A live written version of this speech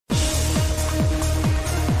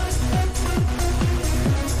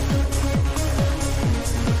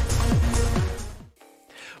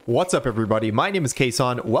What's up, everybody? My name is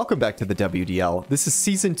Kason. Welcome back to the WDL. This is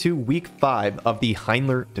Season 2, Week 5 of the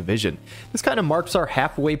Heindler Division. This kind of marks our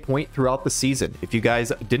halfway point throughout the season. If you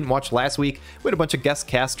guys didn't watch last week, we had a bunch of guest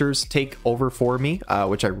casters take over for me,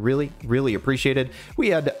 which I really appreciated. We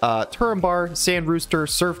had Turambar, Sand Rooster,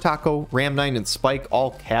 Surf Taco, Ram9, and Spike all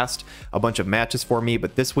cast a bunch of matches for me,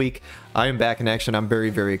 but this week I am back in action. I'm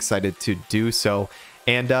very excited to do so.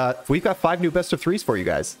 And we've got 5 new best of 3s for you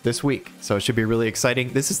guys this week, so it should be really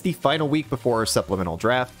exciting. This is the final week before our supplemental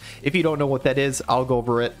draft. If you don't know what that is, I'll go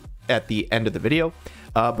over it at the end of the video.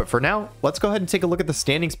 But for now, let's go ahead and take a look at the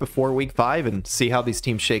standings before week 5 and see how these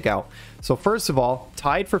teams shake out. So first of all,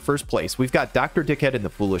 tied for first place, we've got Dr. Dickhead and the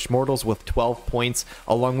Foolish Mortals with 12 points,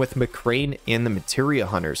 along with MacRain and the Materia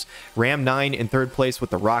Hunters. Ram9 in third place with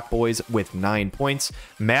the Rock Boys with 9 points.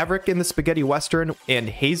 Maverick in the Spaghetti Western and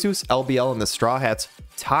JesusLBL and the Strawhats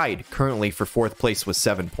tied currently for fourth place with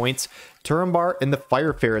 7 points. Turambar and the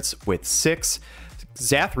Fire Ferrets with 6.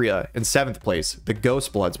 Xathria in 7th place, the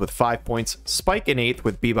Ghostbloods with 5 points, Spike in 8th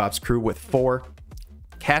with Bebop's crew with 4,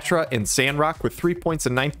 Catrah and Sandrock with 3 points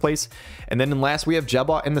in 9th place, and then in last we have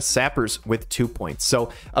JEBAW and the Sappers with 2 points. So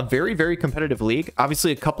a very competitive league.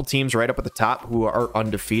 Obviously a couple teams right up at the top who are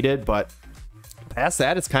undefeated, but past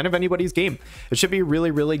that, it's kind of anybody's game. It should be a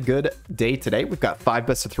really good day today. We've got 5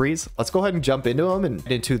 best of 3s. Let's go ahead and jump into them and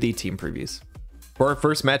into the team previews. For our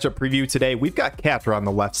first matchup preview today, we've got Catrah on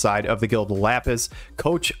the left side of the guild Lapis,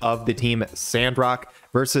 coach of the team Sandrock,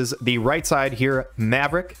 versus the right side here,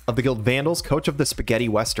 Maverick of the guild Vandals, coach of the Spaghetti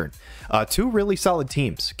Western. 2 really solid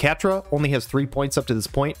teams. Catrah only has 3 points up to this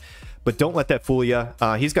point, but don't let that fool you.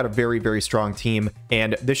 He's got a very strong team,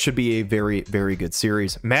 and this should be a very good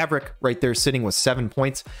series. Maverick right there sitting with 7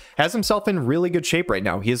 points has himself in really good shape right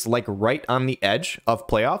now. He is like right on the edge of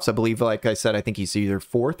playoffs. I believe, like I said, I think he's either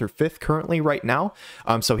 4th or 5th currently right now.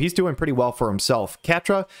 So he's doing pretty well for himself.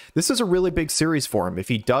 Catrah, this is a really big series for him. If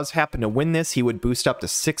he does happen to win this, he would boost up to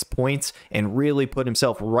 6 points and really put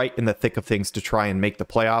himself right in the thick of things to try and make the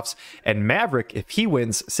playoffs. And Maverick, if he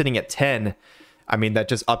wins, sitting at 10, I mean, that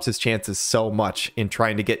just ups his chances so much in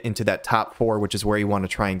trying to get into that top 4, which is where you want to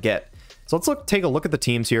try and get. So let's take a look at the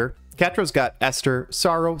teams here. Catrah's got Esther,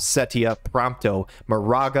 Sorrow, Setia, Prompto,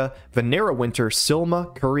 Moraga, Venera Winter,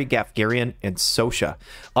 Silma, Curry, Gafgarian, and Sosha.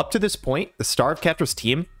 Up to this point, the star of Catrah's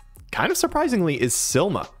team, kind of surprisingly, is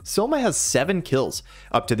Silma. Silma has 7 kills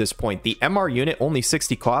up to this point. The MR unit, only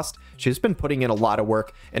 60 cost. She's been putting in a lot of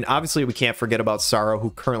work. And obviously, we can't forget about Sorrow, who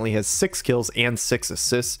currently has 6 kills and 6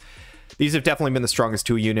 assists. These have definitely been the strongest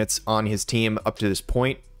 2 units on his team up to this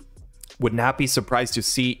point. Would not be surprised to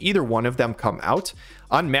see either one of them come out.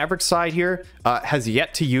 On Maverick's side here, has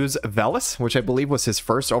yet to use Velis, which I believe was his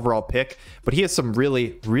first overall pick, but he has some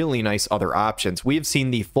really nice other options. We've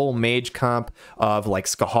seen the full mage comp of like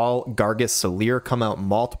Skahal, Gargus, Salir come out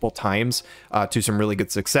multiple times to some really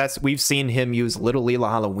good success. We've seen him use Little Leela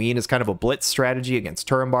Halloween as kind of a blitz strategy against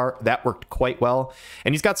Turambar. That worked quite well.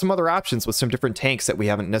 And he's got some other options with some different tanks that we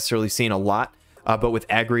haven't necessarily seen a lot, but with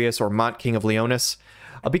Agrius or Mont King of Leonis.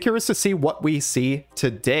 I'll be curious to see what we see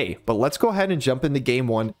today, but let's go ahead and jump into game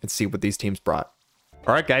 1 and see what these teams brought.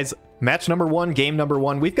 All right, guys, match number 1, game number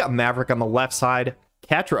 1. We've got Maverick on the left side,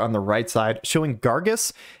 Catrah on the right side, showing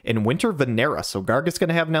Gargus and Winter Venera. So Gargus going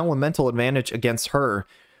to have an elemental advantage against her,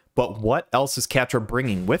 but what else is Catrah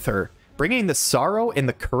bringing with her? Bringing the Sorrow and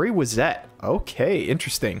the Curry Wizette. Okay,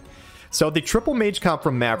 interesting. So the triple mage comp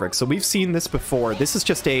from Maverick. So we've seen this before. This is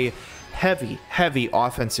just a heavy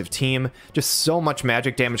offensive team. Just so much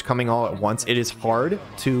magic damage coming all at once. It is hard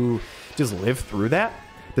to just live through that.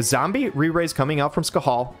 The zombie re-raise coming out from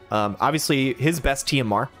Skahal. Obviously, his best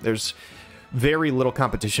TMR. There's very little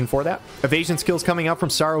competition for that. Evasion skills coming out from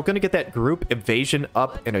Sorrow. Going to get that group evasion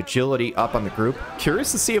up and agility up on the group.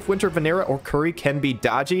 Curious to see if Winter Venera or Curry can be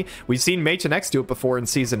dodgy. We've seen Mage and X do it before in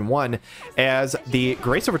Season 1 as the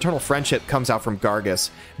Grace of Eternal Friendship comes out from Gargus.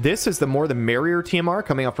 This is the more the merrier TMR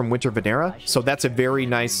coming out from Winter Venera. So that's a very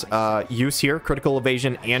nice use here. Critical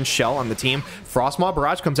evasion and shell on the team. Frostmaw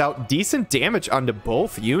Barrage comes out. Decent damage onto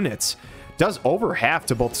both units. Does over half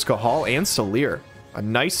to both Skahal and Salir. A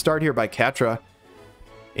nice start here by Catrah.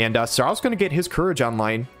 And Sorrow's going to get his Courage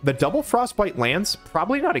online. The double Frostbite lands,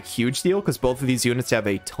 probably not a huge deal because both of these units have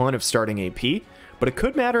a ton of starting AP, but it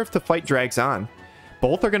could matter if the fight drags on.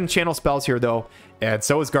 Both are going to channel spells here, though, and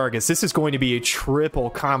so is Gargus. This is going to be a triple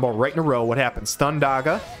combo right in a row. What happens?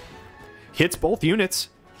 Thundaga hits both units.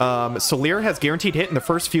 Salir has guaranteed hit in the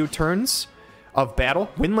first few turns of battle.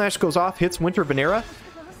 Windlash goes off, hits Winter Venera,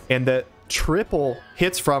 and the triple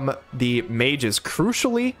hits from the mages.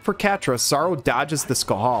 Crucially for Catrah, Sorrow dodges the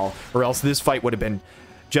Skahal, or else this fight would have been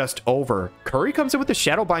just over. Curry comes in with the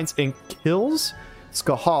Shadow Binds and kills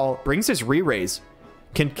Skahal brings his re-raise.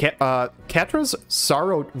 Can Catrah's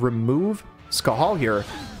Sorrow remove Skahal here?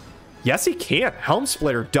 Yes, he can. Helm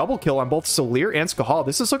Splitter, double kill on both Solir and Skahal.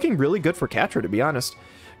 This is looking really good for Catrah, to be honest.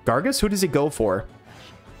 Gargus, who does he go for?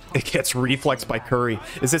 It gets reflexed by Curry.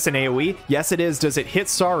 Is this an AoE? Yes, it is. Does it hit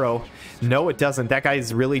Sorrow? No, it doesn't. That guy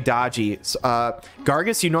is really dodgy.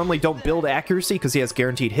 Gargus, you normally don't build accuracy because he has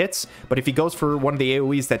guaranteed hits, but if he goes for one of the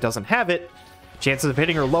AoEs that doesn't have it, chances of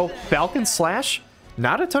hitting are low. Falcon Slash,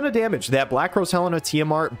 not a ton of damage. That Black Rose Helena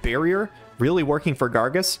TMR barrier really working for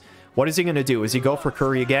Gargus. What is he going to do? Is he go for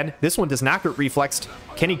Curry again? This one does not get reflexed.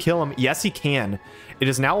 Can he kill him? Yes, he can. It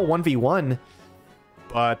is now a 1v1.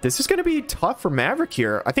 But this is going to be tough for Maverick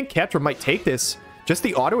here. I think Catrah might take this. Just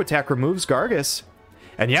the auto attack removes Gargus.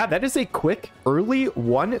 And yeah, that is a quick early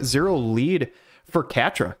 1-0 lead for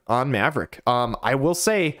Catrah on Maverick. I will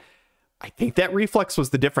say, I think that reflex was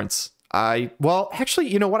the difference. Well, actually,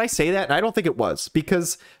 you know what? I say that, and I don't think it was.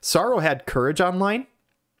 Because Sorrow had Courage online.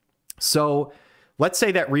 So let's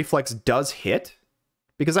say that reflex does hit.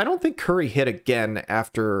 Because I don't think Curry hit again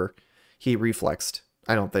after he reflexed.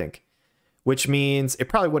 I don't think. Which means it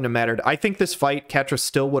probably wouldn't have mattered. I think this fight, Catrah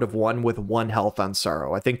still would have won with 1 health on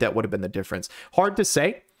Sorrow. I think that would have been the difference. Hard to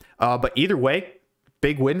say, but either way,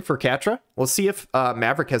 big win for Catrah. We'll see if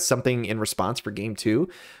Maverick has something in response for game 2.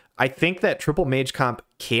 I think that triple mage comp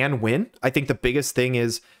can win. I think the biggest thing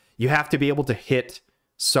is you have to be able to hit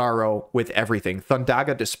Sorrow with everything.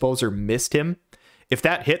 Thundaga Disposer missed him. If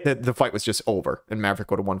that hit, the fight was just over, and Maverick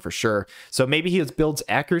would have won for sure. So maybe he builds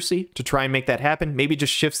accuracy to try and make that happen. Maybe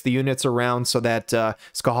just shifts the units around so that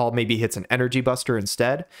Skahal maybe hits an energy buster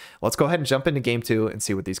instead. Let's go ahead and jump into game 2 and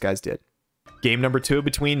see what these guys did. Game number 2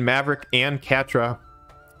 between Maverick and Catrah.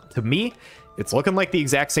 To me, it's looking like the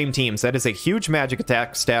exact same teams. That is a huge magic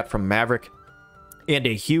attack stat from Maverick and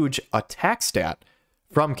a huge attack stat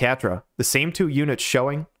from Catrah. The same 2 units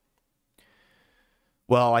showing.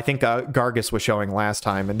 Well, I think Gargus was showing last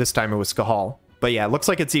time, and this time it was Skahal. But yeah, it looks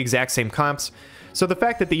like it's the exact same comps. So the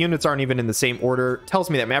fact that the units aren't even in the same order tells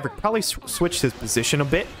me that Maverick probably switched his position a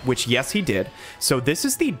bit, which yes, he did. So this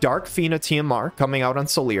is the Dark Fina TMR coming out on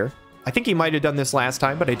Solir. I think he might have done this last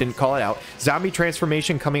time, but I didn't call it out. Zombie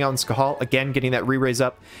Transformation coming out on Skahal. Again, getting that re-raise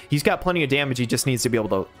up. He's got plenty of damage. He just needs to be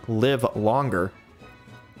able to live longer.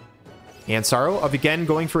 And Sorrow, again,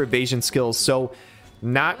 going for evasion skills. So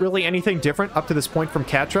not really anything different up to this point from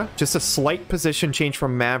Catrah. Just a slight position change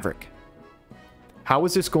from Maverick. How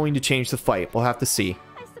is this going to change the fight? We'll have to see.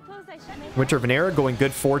 Winter Venera going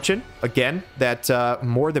good fortune. Again, that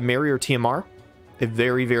more the merrier TMR. A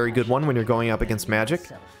very, very good one when you're going up against magic.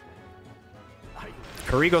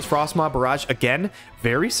 Curry goes Frostmaw Barrage. Again,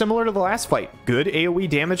 very similar to the last fight. Good AoE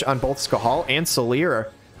damage on both Skahal and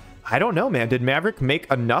Solir. I don't know, man. Did Maverick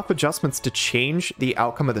make enough adjustments to change the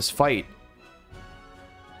outcome of this fight?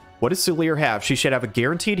 What does Solir have? She should have a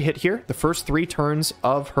guaranteed hit here. The first 3 turns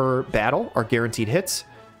of her battle are guaranteed hits.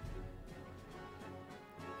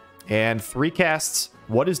 And 3 casts.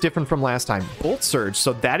 What is different from last time? Bolt Surge.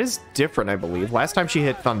 So that is different, I believe. Last time she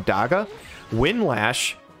hit Thundaga.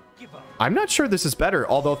 Windlash. I'm not sure this is better.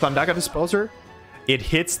 Although Thundaga Disposer, it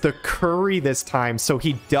hits the Curry this time. So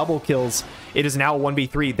he double kills. It is now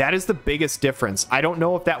 1v3. That is the biggest difference. I don't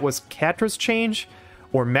know if that was Catrah's change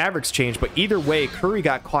or Maverick's change, but either way, Curry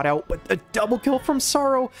got caught out, but a double kill from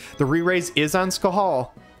Sorrow. The re-raise is on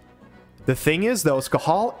Skahal. The thing is, though,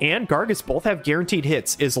 Skahal and Gargus both have guaranteed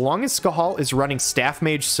hits. As long as Skahal is running Staff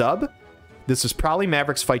Mage sub, this is probably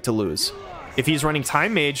Maverick's fight to lose. If he's running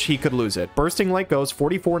Time Mage, he could lose it. Bursting Light goes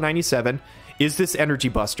 44.97. Is this Energy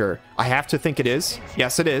Buster? I have to think it is.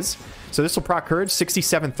 Yes, it is. So this will proc Courage,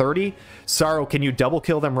 67.30. Sorrow, can you double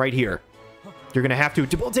kill them right here? You're going to have to.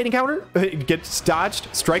 Debilitating counter. Gets dodged.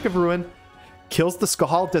 Strike of Ruin. Kills the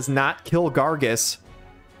Skahal. Does not kill Gargus.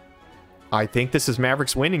 I think this is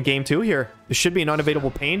Maverick's win in game 2 here. This should be an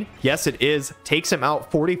unavailable pain. Yes, it is. Takes him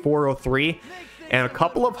out 44.03. And a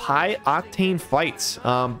couple of high octane fights.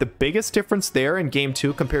 The biggest difference there in game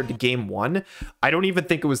 2 compared to game 1, I don't even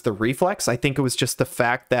think it was the reflex. I think it was just the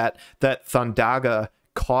fact that Thundaga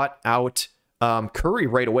caught out Curry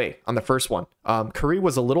right away on the first one. Curry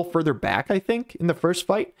was a little further back, I think, in the first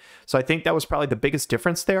fight. So I think that was probably the biggest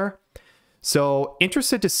difference there. So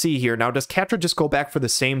interested to see here. Now, does Catrah just go back for the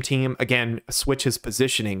same team? Again, switch his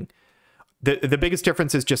positioning. The biggest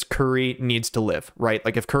difference is just Curry needs to live, right?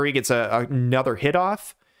 Like if Curry gets another hit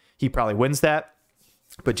off, he probably wins that.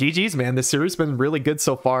 But GG's, man. This series has been really good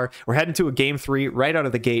so far. We're heading to a game 3 right out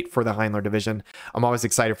of the gate for the Heindler division. I'm always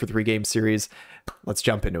excited for 3-game series. Let's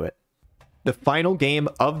jump into it. The final game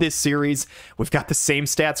of this series, we've got the same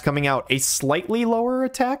stats coming out. A slightly lower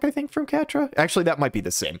attack, I think, from Catrah. Actually, that might be the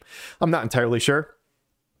same. I'm not entirely sure.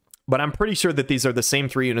 but I'm pretty sure that these are the same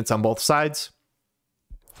 3 units on both sides.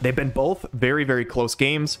 They've been both very, very close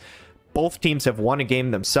games. Both teams have won a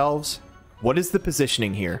game themselves. What is the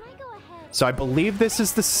positioning here? So I believe this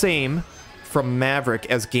is the same from Maverick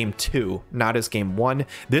as game 2, not as game 1.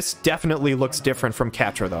 This definitely looks different from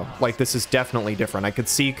Catrah, though. Like, this is definitely different. I could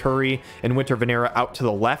see Curry and Winter Venera out to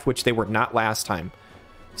the left, which they were not last time.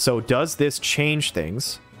 So does this change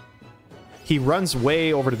things? He runs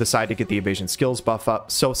way over to the side to get the evasion skills buff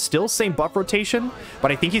up. So still same buff rotation,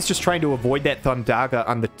 but I think he's just trying to avoid that Thundaga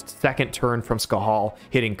on the second turn from Skahal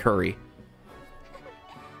hitting Curry.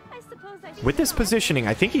 With this positioning,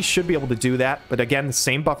 I think he should be able to do that. But again, the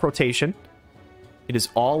same buff rotation. It is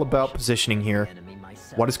all about positioning here.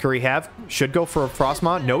 What does Curry have? Should go for a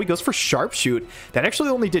Frostmaw. No, he goes for Sharpshoot. That actually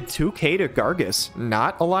only did 2k to Gargus.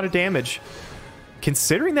 Not a lot of damage.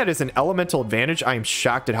 Considering that as an elemental advantage, I am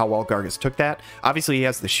shocked at how well Gargus took that. Obviously, he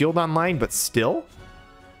has the shield online, but still.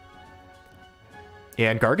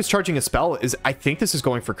 And Gargus charging a spell is, I think this is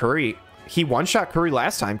going for Curry. He one-shot Curry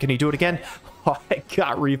last time. Can he do it again? Oh, I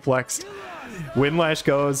got reflexed. Windlash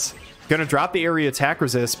goes. Gonna drop the area attack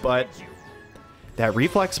resist, but that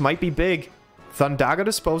reflex might be big. Thundaga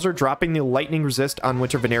Disposer dropping the lightning resist on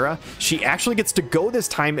Winter Venera. She actually gets to go this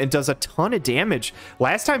time and does a ton of damage.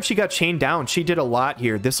 Last time she got chained down, she did a lot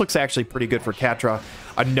here. This looks actually pretty good for Catrah.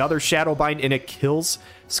 Another Shadowbind, and it kills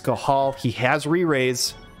Skahal. He has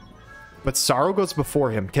re-raise, but Sorrow goes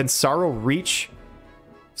before him. Can Sorrow reach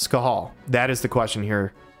Skahal? That is the question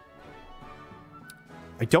here.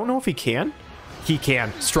 I don't know if he can. He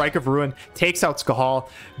can. Strike of Ruin takes out Skahal.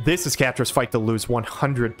 This is Catrah's fight to lose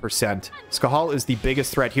 100%. Skahal is the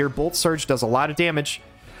biggest threat here. Bolt Surge does a lot of damage.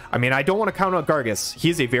 I mean, I don't want to count out Gargus. He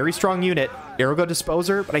is a very strong unit. Aerogo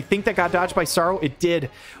Disposer, but I think that got dodged by Sorrow. It did.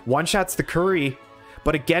 One-shots the Curry.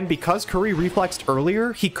 But again, because Curry reflexed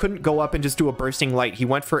earlier, he couldn't go up and just do a Bursting Light. He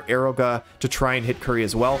went for Aeroga to try and hit Curry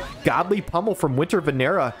as well. Godly Pummel from Winter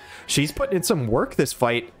Venera. She's putting in some work this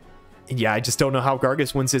fight. Yeah, I just don't know how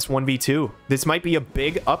Gargus wins this 1v2. This might be a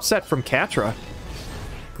big upset from Catrah.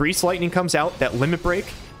 Grease Lightning comes out, that Limit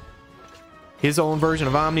Break. His own version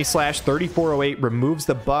of Omni Slash, 3408, removes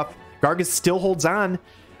the buff. Gargus still holds on.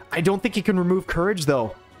 I don't think he can remove Courage,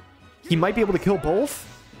 though. He might be able to kill both.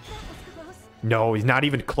 No, he's not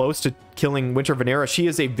even close to killing Winter Venera. She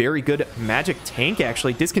is a very good magic tank,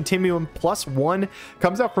 actually. Discontinuum +1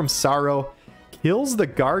 comes out from Sorrow. Kills the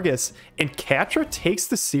Gargus, and Catrah takes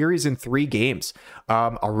the series in 3 games.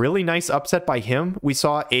 A really nice upset by him. We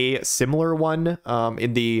saw a similar one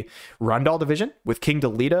in the Rundal division with King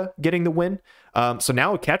Delita getting the win. So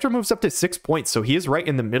now Catrah moves up to 6 points, so he is right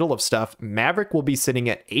in the middle of stuff. Maverick will be sitting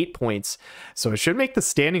at 8 points, so it should make the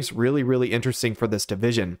standings really, really interesting for this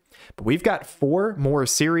division. But we've got 4 more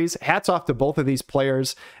series. Hats off to both of these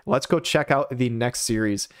players. Let's go check out the next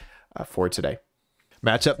series for today.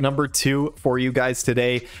 Matchup number 2 for you guys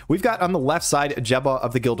today. We've got on the left side, JEBAW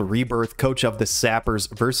of the Guild Rebirth, coach of the Sappers,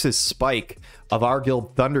 versus Spike of our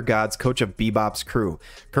guild, Thunder Gods, coach of Bebop's crew.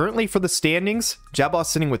 Currently for the standings, JEBAW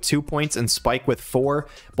sitting with 2 points and Spike with 4.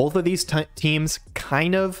 Both of these teams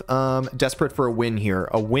kind of desperate for a win here.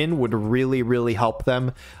 A win would really, really help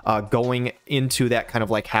them going into that kind of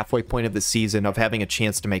like halfway point of the season of having a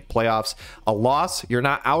chance to make playoffs. A loss, you're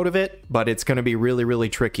not out of it, but it's going to be really, really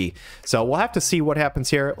tricky. So we'll have to see what happens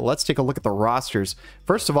here. Let's take a look at the rosters.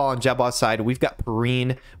 First of all, on JEBAW's side, we've got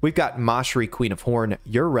Perrine, we've got Mashri, Queen of Horn,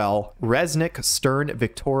 Urel, Resnick, Stern,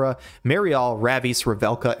 Victoria, Marial, Ravis,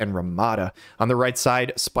 Revelka, and Ramada. On the right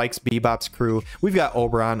side, Spike's Bebop's crew. We've got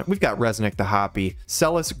Oberon, we've got Resnick the Hoppy,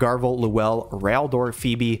 Celis, Garvel, Luel, Raldor,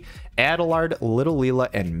 Phoebe, Adelard, Little Leela,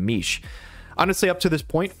 and Mish. Honestly, up to this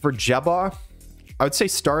point for JEBAW, I would say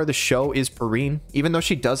star of the show is Perrine. Even though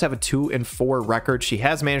she does have a 2-4 record, she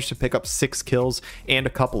has managed to pick up 6 kills and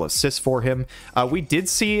a couple assists for him. We did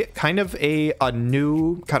see kind of a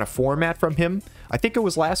new kind of format from him. I think it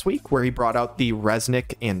was last week where he brought out the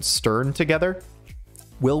Resnick and Stern together.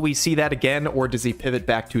 Will we see that again, or does he pivot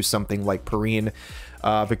back to something like Perrine,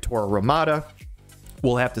 Victoria, Ramada?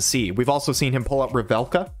 We'll have to see. We've also seen him pull up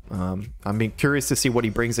Revelka. I'm curious to see what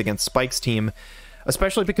he brings against Spike's team,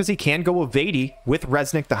 especially because he can go evady with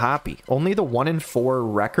Resnick the Hoppy. Only the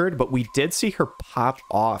 1-4 record, but we did see her pop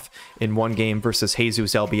off in one game versus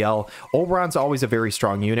JesusLBL. Oberon's always a very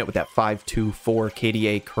strong unit with that 5-2-4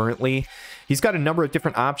 KDA currently. He's got a number of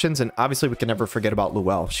different options, and obviously we can never forget about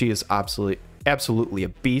Luel. She is absolutely a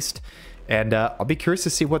beast, and I'll be curious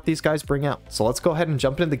to see what these guys bring out. So let's go ahead and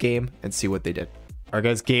jump into the game and see what they did. All right,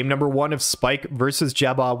 guys, game number 1 of Spike versus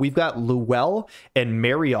JEBAW. We've got Luel and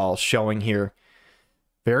Marial showing here.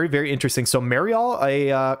 Very, very interesting. So Marial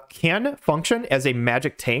can function as a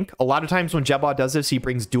magic tank. A lot of times when JEBAW does this, he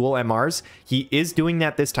brings dual MRs. He is doing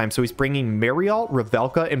that this time. So he's bringing Marial,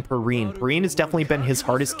 Revelka, and Perrine. Perrine has definitely been his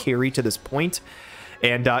hardest carry to this point.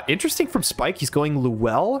 And interesting from Spike, he's going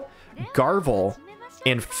Luel, Garvel,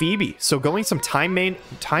 and Phoebe. So going some time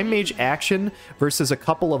mage action versus a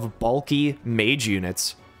couple of bulky mage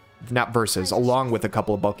units. Not versus, along with a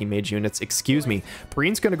couple of bulky mage units, excuse me.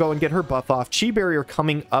 Perrine's going to go and get her buff off. Chi Barrier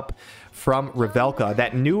coming up from Revelka.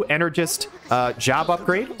 That new Energist job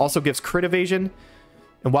upgrade also gives crit evasion.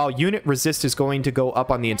 And while unit resist is going to go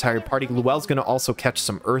up on the entire party, Luel's going to also catch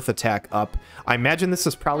some earth attack up. I imagine this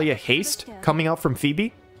is probably a haste coming out from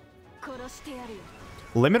Phoebe.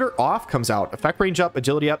 Limiter off comes out. Effect range up,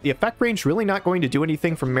 agility up. The effect range really not going to do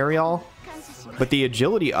anything from Marial, but the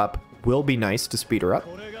agility up will be nice to speed her up.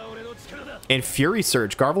 And Fury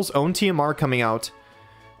Surge, Garvel's own TMR coming out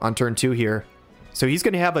on turn 2 here. So he's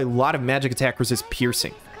going to have a lot of magic attack resist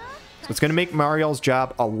piercing. So it's going to make Marial's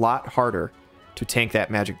job a lot harder to tank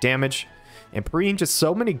that magic damage. And Perrine, just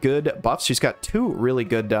so many good buffs. She's got 2 really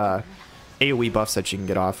good AoE buffs that she can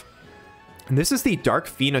get off. And this is the Dark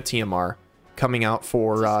Fina TMR coming out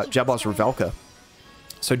for JEBAW's Revelka.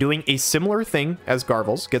 So doing a similar thing as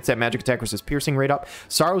Garvel's, gets that magic attack resist piercing rate up.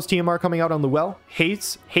 Sorrow's TMR coming out on Luel.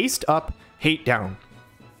 Haste up, hate down.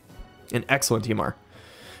 An excellent TMR.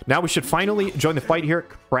 Now we should finally join the fight here.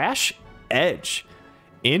 Crash Edge.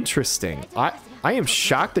 Interesting. I am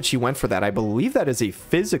shocked that she went for that. I believe that is a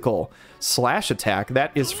physical slash attack.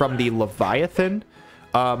 That is from the Leviathan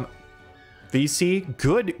VC.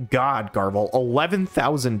 Good God, Garvel.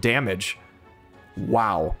 11,000 damage.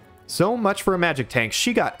 Wow. So much for a magic tank.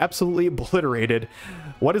 She got absolutely obliterated.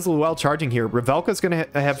 What is Luel charging here? Revelka's going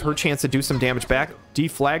to have her chance to do some damage back.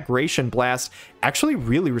 Deflagration Blast. Actually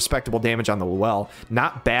really respectable damage on the Luel.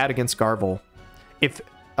 Not bad against Garvel. If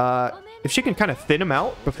she can kind of thin him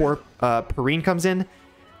out before Perrine comes in,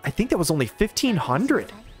 I think that was only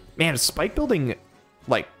 1,500. Man, Spike building,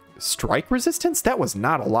 like, strike resistance? That was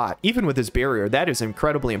not a lot. Even with his barrier, that is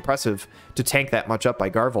incredibly impressive to tank that much up by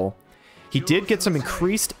Garvel. He did get some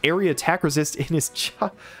increased area attack resist in his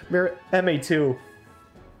MA2.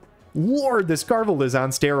 Lord, this Garvel is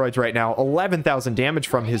on steroids right now. 11,000 damage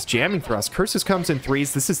from his jamming thrust. Curses comes in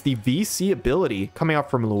 3s. This is the VC ability coming out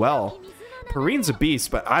from Luel. Perrine's a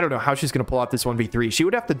beast, but I don't know how she's going to pull out this 1v3. She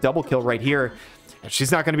would have to double kill right here.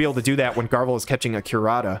 She's not going to be able to do that when Garvel is catching a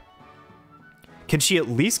Curata. Can she at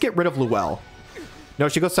least get rid of Luel? No,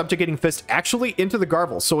 she goes Subjugating Fist actually into the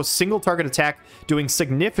Garvel. So a single target attack doing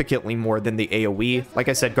significantly more than the AoE. Like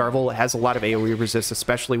I said, Garvel has a lot of AoE resist,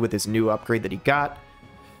 especially with his new upgrade that he got.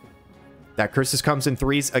 That Curses comes in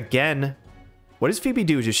 3s again. What does Phoebe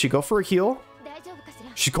do? Does she go for a heal?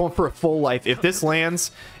 She's going for a full life. If this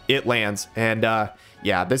lands, it lands. And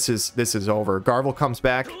yeah, this is over. Garvel comes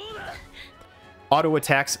back. Auto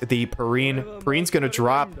attacks the Perrine. Perrine's going to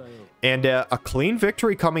drop. And a clean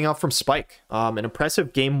victory coming out from Spike. An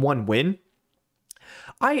impressive game 1 win.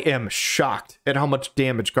 I am shocked at how much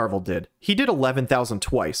damage Garvel did. He did 11,000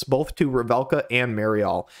 twice, both to Revelka and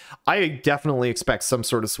Marial. I definitely expect some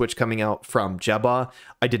sort of switch coming out from JEBAW.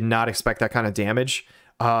 I did not expect that kind of damage.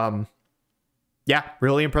 Yeah,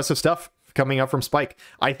 really impressive stuff coming out from Spike.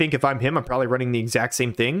 I think if I'm him, I'm probably running the exact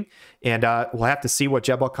same thing. And we'll have to see what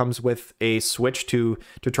JEBAW comes with a switch to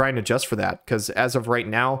try and adjust for that. Because as of right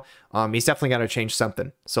now, he's definitely got to change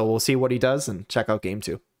something. So we'll see what he does and check out game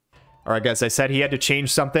 2. All right, guys, I said he had to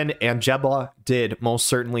change something, and JEBAW did, most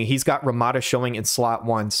certainly. He's got Ramada showing in slot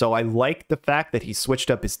 1, so I like the fact that he switched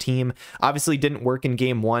up his team. Obviously didn't work in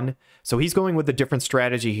game 1, so he's going with a different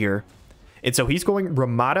strategy here. And so he's going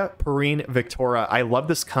Ramada, Perrine, Victoria. I love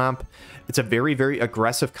this comp. It's a very, very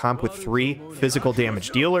aggressive comp with 3 physical damage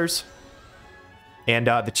dealers. And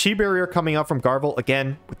the Chi Barrier coming out from Garvel,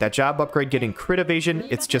 again, with that job upgrade getting crit evasion,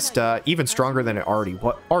 it's just even stronger than it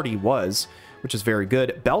already was, which is very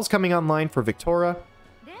good. Bell's coming online for Victoria.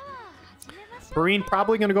 Perrine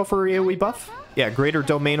probably going to go for AoE buff. Yeah, Greater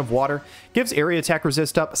Domain of Water. Gives area attack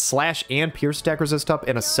resist up, slash and pierce attack resist up,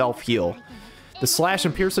 and a self-heal. The slash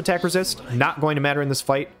and pierce attack resist, not going to matter in this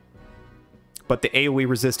fight. But the AoE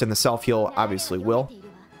resist and the self-heal obviously will.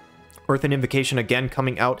 Earth and Invocation again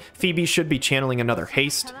coming out. Phoebe should be channeling another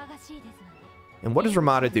haste. And what does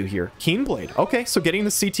Ramada do here? Keenblade. Okay, so getting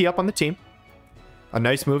the CT up on the team. A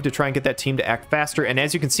nice move to try and get that team to act faster. And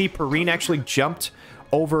as you can see, Perrine actually jumped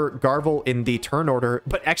over Garvel in the turn order.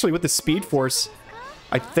 But actually with the Speed Force,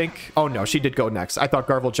 I think... Oh no, she did go next. I thought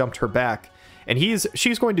Garvel jumped her back. And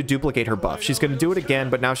she's going to duplicate her buff. She's going to do it again,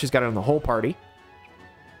 but now she's got it on the whole party.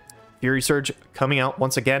 Fury Surge coming out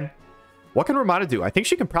once again. What can Ramada do? I think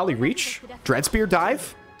she can probably reach. Dread Spear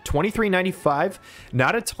dive. 2395.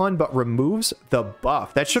 Not a ton, but removes the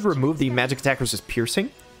buff. That should remove the magic attack resist piercing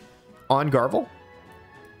on Garvel,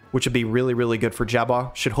 which would be really, really good for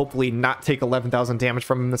JEBAW. Should hopefully not take 11,000 damage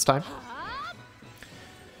from him this time.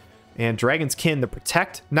 And Dragon's Kin, the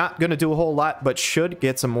Protect, not going to do a whole lot, but should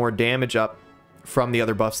get some more damage up from the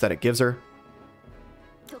other buffs that it gives her.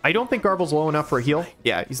 I don't think Garvel's low enough for a heal.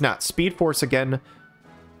 Yeah, he's not. Speed Force again,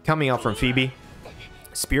 coming out from Phoebe.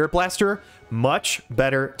 Spirit Blaster, much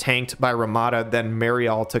better tanked by Ramada than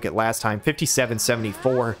Marial took it last time.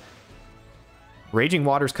 5774. Raging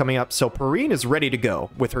Water's coming up, so Perrine is ready to go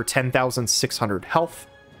with her 10,600 health.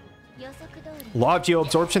 Law of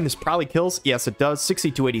Geo-Absorption, this probably kills. Yes, it does.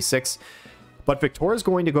 6286. But Victoria's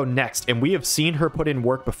going to go next, and we have seen her put in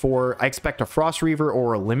work before. I expect a Frost Reaver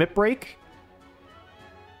or a Limit Break.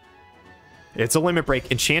 It's a Limit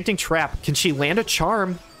Break. Enchanting Trap. Can she land a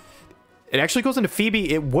Charm? It actually goes into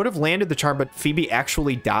Phoebe. It would have landed the Charm, but Phoebe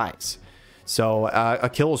actually dies. So a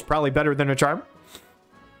kill is probably better than a Charm.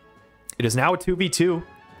 It is now a 2v2.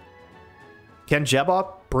 Can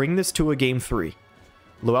JEBAW bring this to a game 3?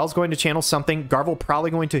 Luel's going to channel something. Garvel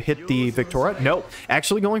probably going to hit the Victoria. No,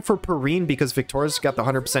 actually going for Perrine because Victoria's got the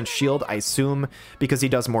 100% shield. I assume because he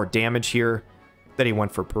does more damage here that he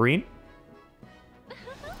went for Perrine.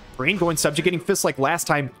 Perrine going Subjugating Fist like last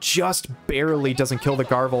time. Just barely doesn't kill the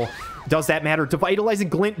Garvel. Does that matter?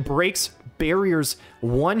 Devitalizing Glint breaks barriers.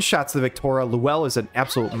 One-shots the Victoria. Luel is an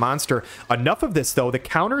absolute monster. Enough of this, though. The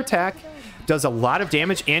counterattack does a lot of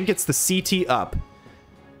damage and gets the CT up.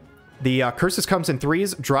 The Curses comes in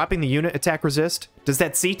 3s, dropping the unit attack resist. Does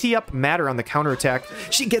that CT up matter on the counterattack?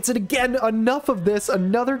 She gets it again. Enough of this.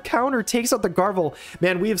 Another counter takes out the Garvel.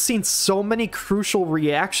 Man, we have seen so many crucial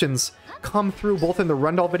reactions come through both in the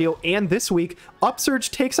Rundle video and this week. Upsurge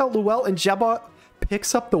takes out Luel and JEBAW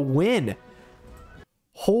picks up the win.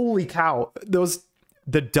 Holy cow.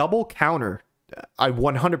 The double counter. I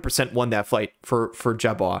 100% won that fight for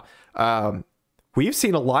JEBAW. We've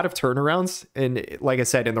seen a lot of turnarounds, and like I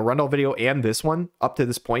said, in the Rundle video and this one, up to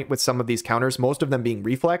this point with some of these counters, most of them being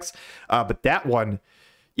reflex. But that one,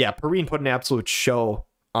 yeah, Perrine put an absolute show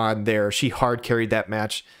on there. She hard carried that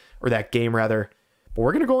match, or that game rather. But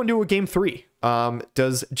we're going to go into a game 3.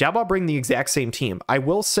 Does JEBAW bring the exact same team? I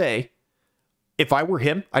will say, if I were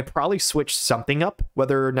him, I'd probably switch something up,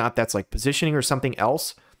 whether or not that's like positioning or something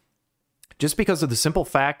else, just because of the simple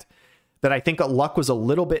fact that I think luck was a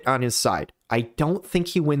little bit on his side. I don't think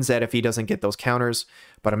he wins that if he doesn't get those counters,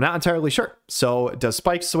 but I'm not entirely sure. So does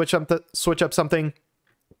Spike switch up something?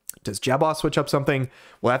 Does JEBAW switch up something?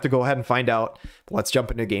 We'll have to go ahead and find out. But let's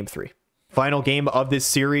jump into game 3. Final game of this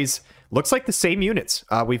series. Looks like the same units.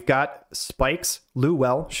 We've got Spike's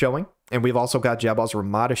Luel showing, and we've also got JEBAW's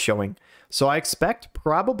Ramada showing. So I expect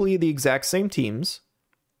probably the exact same teams.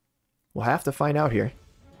 We'll have to find out here.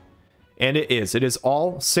 And it is. It is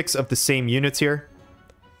all 6 of the same units here.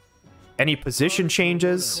 Any position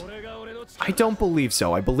changes? I don't believe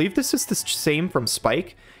so. I believe this is the same from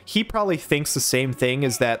Spike. He probably thinks the same thing,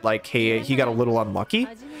 is that, like, hey, he got a little unlucky.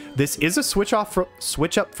 This is a switch up from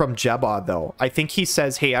JEBAW, though. I think he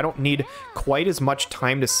says, hey, I don't need quite as much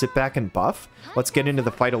time to sit back and buff. Let's get into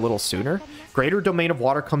the fight a little sooner. Greater Domain of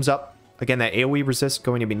Water comes up. Again, that AoE resist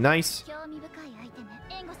going to be nice.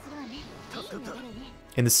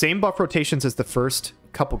 In the same buff rotations as the first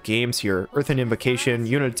couple games here, Earthen Invocation,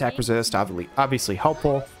 unit attack resist, obviously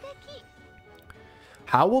helpful.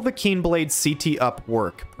 How will the Keenblade CT up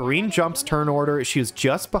work? Perrine jumps turn order. She is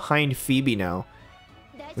just behind Phoebe now.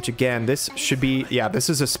 Which again, this should be, yeah, this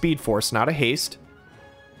is a speed force, not a haste.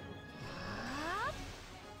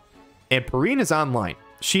 And Perrine is online.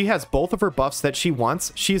 She has both of her buffs that she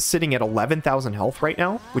wants. She is sitting at 11,000 health right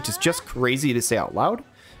now, which is just crazy to say out loud.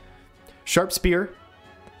 Sharp Spear.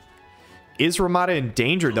 Is Ramada in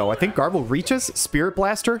danger, though? I think Garvel reaches. Spirit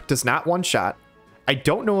Blaster does not one-shot. I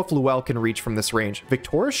don't know if Luel can reach from this range.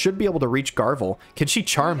 Victoria should be able to reach Garvel. Can she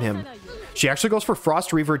charm him? She actually goes for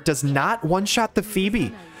Frost Reaver. Does not one-shot the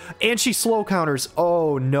Phoebe. And she slow counters.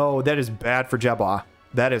 Oh, no. That is bad for JEBAW.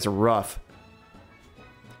 That is rough.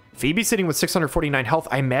 Phoebe sitting with 649 health.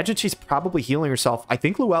 I imagine she's probably healing herself. I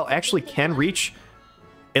think Luel actually can reach,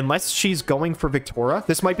 unless she's going for Victoria.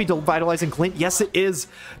 This might be Devitalizing Glint. Yes, it is.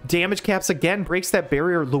 Damage caps again. Breaks that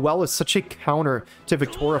barrier. Luel is such a counter to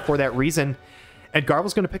Victoria for that reason. And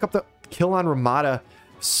Garvel's going to pick up the kill on Ramada.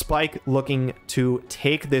 Spike looking to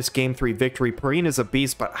take this game 3 victory. Perrine is a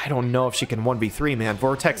beast, but I don't know if she can 1v3, man.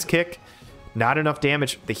 Vortex kick. Not enough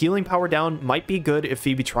damage. The healing power down might be good if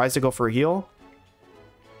Phoebe tries to go for a heal.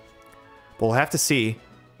 But we'll have to see.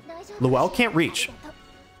 Luel can't reach.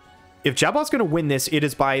 If JEBAW's going to win this, it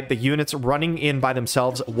is by the units running in by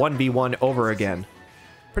themselves 1v1 over again.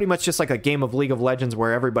 Pretty much just like a game of League of Legends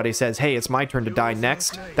where everybody says, hey, it's my turn to die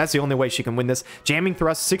next. That's the only way she can win this. Jamming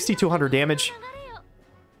thrust, 6,200 damage.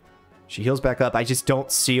 She heals back up. I just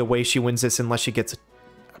don't see a way she wins this unless she gets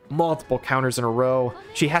multiple counters in a row.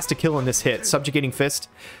 She has to kill in this hit. Subjugating Fist.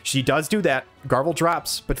 She does do that. Garble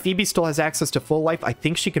drops, but Phoebe still has access to full life. I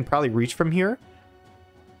think she can probably reach from here.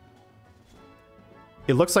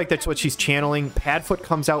 It looks like that's what she's channeling. Padfoot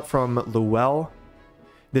comes out from Luell.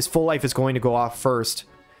 This full life is going to go off first.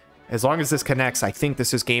 As long as this connects, I think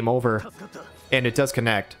this is game over. And it does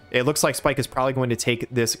connect. It looks like Spike is probably going to take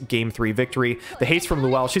this game 3 victory. The haste from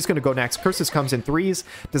Luell, she's going to go next. Curses comes in 3s.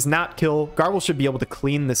 Does not kill. Garble should be able to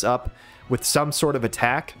clean this up with some sort of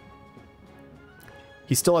attack.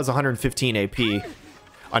 He still has 115 AP.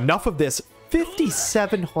 Enough of this.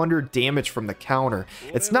 5,700 damage from the counter.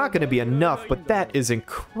 It's not going to be enough, but that is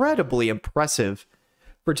incredibly impressive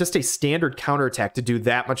for just a standard counterattack to do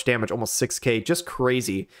that much damage, almost 6k, just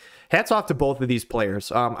crazy. Hats off to both of these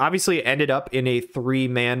players. Obviously, it ended up in a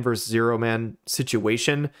 3-man versus 0-man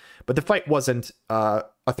situation, but the fight wasn't a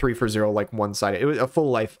 3-for-0 like one-sided. It was a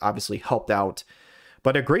full life, obviously helped out.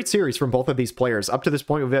 But a great series from both of these players. Up to this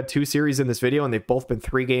point, we've had 2 series in this video, and they've both been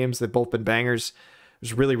 3 games. They've both been bangers. It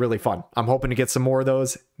was really, really fun. I'm hoping to get some more of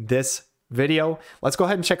those this video. Let's go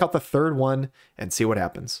ahead and check out the third one and see what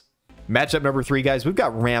happens. Matchup number 3, guys. We've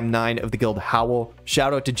got Ram9 of the guild Howl.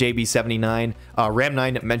 Shout out to JB79.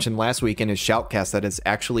 Ram9 mentioned last week in his shoutcast that it's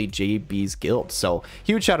actually JB's guild. So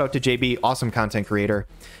huge shout out to JB. Awesome content creator.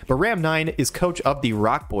 But Ram9 is coach of the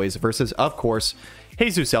Rock Boys versus, of course,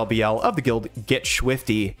 JesusLBL of the guild Get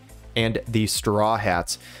Swifty and the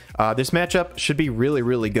Strawhats. This matchup should be really,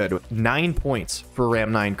 really good. 9 points for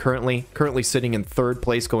Ram9 currently sitting in 3rd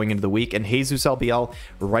place going into the week, and JesusLBL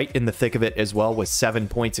right in the thick of it as well with 7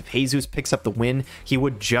 points. If Jesus picks up the win, he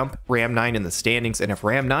would jump Ram9 in the standings, and if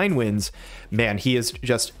Ram9 wins, man, he is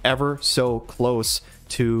just ever so close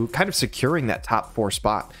to kind of securing that top 4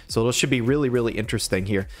 spot. So it should be really, really interesting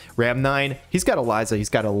here. Ram9, he's got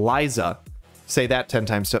Eliza, say that 10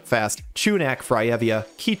 times fast. Chunak, Fryevia,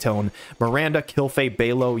 Ketone, Miranda, Kilfe,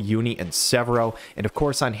 Balo, Uni, and Severo. And of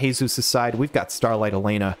course, on Jesus' side, we've got Starlight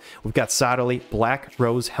Elena. We've got Sadali, Black,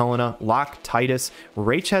 Rose, Helena, Locke, Titus,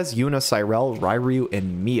 Rachez, Yuna, Cyrell, Ryryu,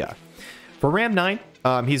 and Mia. For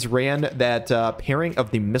Ram9, he's ran that pairing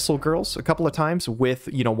of the Missile Girls a couple of times with,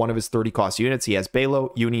 one of his 30 cost units. He has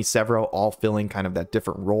Balo, Uni, Severo, all filling kind of that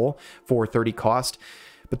different role for 30 cost.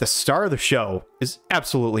 But the star of the show is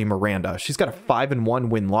absolutely Miranda. She's got a 5-1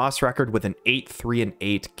 win-loss record with an 8-3-8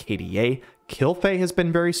 KDA. Kilfe has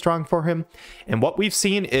been very strong for him. And what we've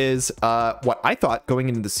seen is what I thought going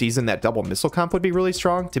into the season that double missile comp would be really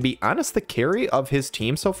strong. To be honest, the carry of his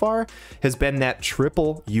team so far has been that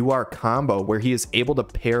triple UR combo where he is able to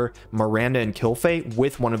pair Miranda and Kilfe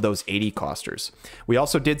with one of those 80 costers. We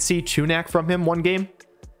also did see Chunak from him one game.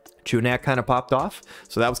 Chunak kind of popped off,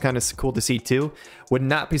 so that was kind of cool to see too. Would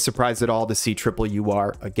not be surprised at all to see triple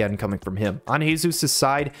UR again coming from him. On Jesus'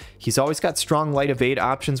 side, he's always got strong light evade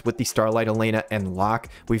options with the Starlight Elena and Locke.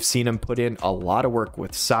 We've seen him put in a lot of work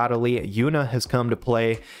with Sadali. Yuna has come to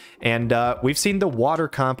play, and we've seen the water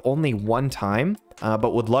comp only one time,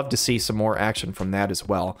 but would love to see some more action from that as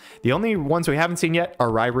well. The only ones we haven't seen yet are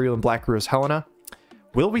Ryryu and Black Rose Helena.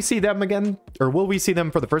 Will we see them again, or will we see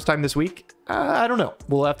them for the first time this week? I don't know.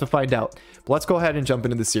 We'll have to find out. But let's go ahead and jump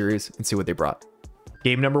into the series and see what they brought.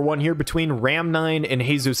 Game number 1 here between Ram9 and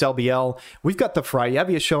JesusLBL. We've got the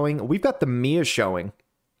Fryevia showing. We've got the Mia showing.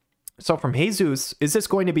 So from Jesus, is this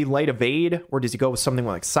going to be light evade, or does he go with something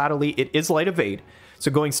like Sadali? It is light evade.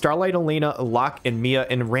 So going Starlight Elena, Locke, and Mia.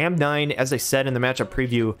 And Ram9, as I said in the matchup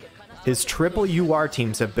preview, his triple UR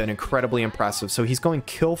teams have been incredibly impressive. So he's going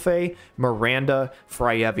Kilfe, Miranda,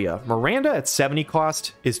 Fryevia. Miranda at 70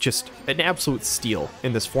 cost is just an absolute steal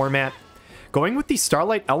in this format. Going with the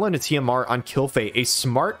Starlight Elena TMR on Kilfe, a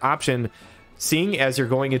smart option, seeing as you're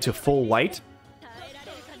going into full light.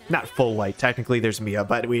 Not full light, technically there's Mia,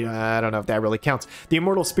 but I don't know if that really counts. The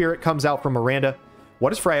Immortal Spirit comes out from Miranda. What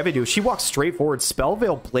does Fryevia do? She walks straight forward.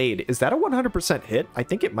 Spellveil Blade. Is that a 100% hit? I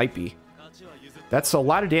think it might be. That's a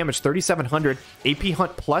lot of damage, 3,700. AP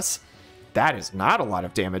Hunt Plus, that is not a lot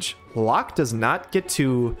of damage. Locke does not get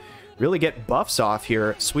to really get buffs off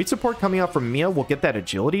here. Sweet Support coming out from Mia will get that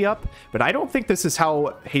agility up, but I don't think this is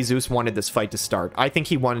how Jesus wanted this fight to start. I think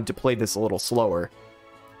he wanted to play this a little slower.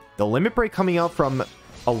 The Limit Break coming out from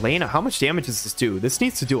Elena, how much damage does this do? This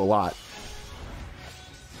needs to do a lot.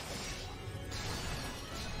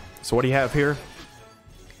 So what do you have here?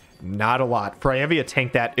 Not a lot. Fryevia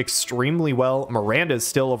tanked that extremely well. Miranda is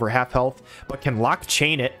still over half health, but can Locke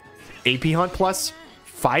chain it? AP Hunt plus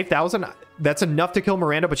 5,000. That's enough to kill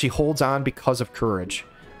Miranda, but she holds on because of courage.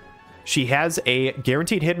 She has a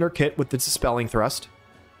guaranteed hit in her kit with the Dispelling Thrust.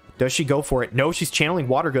 Does she go for it? No, she's channeling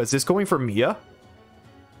Water Gun. Is this going for Mia?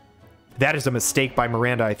 That is a mistake by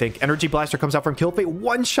Miranda, I think. Energy Blaster comes out from Killfei.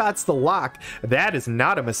 One-shots the lock. That is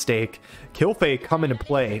not a mistake. Killfei come into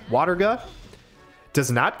play. Water Gun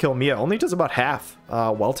does not kill Mia. Only does about half.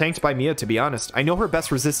 Well tanked by Mia, to be honest. I know her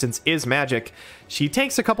best resistance is magic. She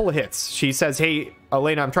takes a couple of hits. She says, hey,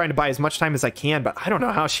 Elena, I'm trying to buy as much time as I can, but I don't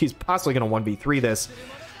know how she's possibly going to 1v3 this.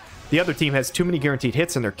 The other team has too many guaranteed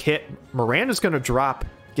hits in their kit. Miranda's going to drop,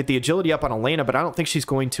 get the agility up on Elena, but I don't think she's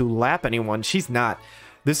going to lap anyone. She's not.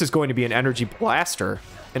 This is going to be an Energy Blaster.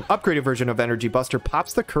 An upgraded version of Energy Buster.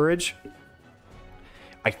 Pops the courage.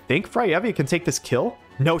 I think Freyevia can take this kill.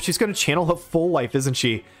 No, she's going to channel a full life, isn't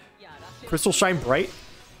she? Crystal Shine Bright.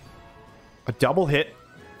 A double hit.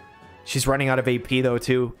 She's running out of AP, though,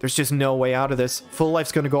 too. There's just no way out of this. Full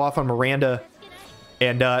life's going to go off on Miranda.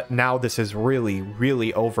 And now this is really,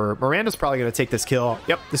 really over. Miranda's probably going to take this kill.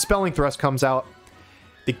 Yep, the Dispelling Thrust comes out.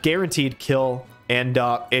 The guaranteed kill. And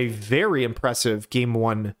a very impressive Game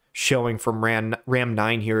 1 showing from Ram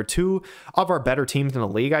 9 here. Two of our better teams in the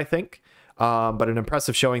league, I think. But an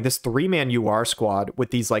impressive showing. This 3-man UR squad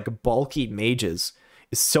with these like bulky mages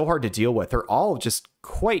is so hard to deal with. They're all just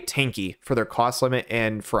quite tanky for their cost limit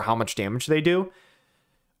and for how much damage they do.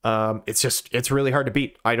 It's really hard to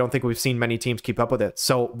beat. I don't think we've seen many teams keep up with it.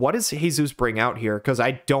 So what does Jesus bring out here? Because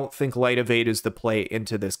I don't think Light Evade is the play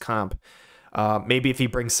into this comp. Maybe if he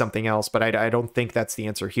brings something else, but I don't think that's the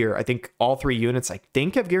answer here. I think all 3 units, I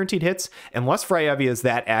think, have guaranteed hits, unless Freyevia is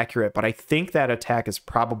that accurate, but I think that attack is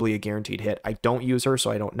probably a guaranteed hit. I don't use her,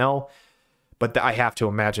 so I don't know, but I have to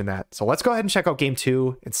imagine that. So let's go ahead and check out Game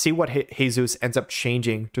 2 and see what Jesus ends up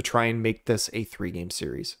changing to try and make this a 3-game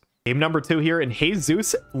series. Game number 2 here, and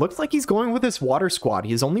Jesus looks like he's going with this water squad.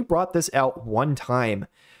 He's only brought this out 1 time,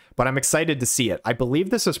 but I'm excited to see it. I believe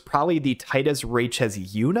this is probably the Titus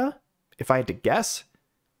Raychez Yuna, if I had to guess.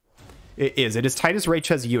 It is Titus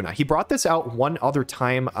Raychez Yuna. He brought this out 1 other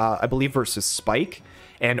time, I believe versus Spike,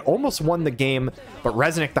 and almost won the game, but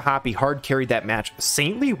Resnick the Hoppy hard carried that match.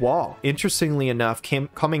 Saintly Wall, interestingly enough,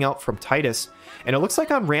 coming out from Titus, and it looks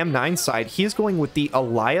like on Ram 9's side, he is going with the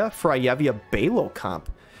Alaya Freyevia Balo comp.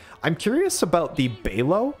 I'm curious about the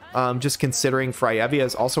Balo, just considering Freyevia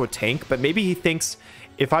is also a tank, but maybe he thinks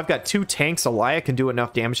if I've got 2 tanks, Alaya can do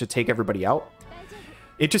enough damage to take everybody out.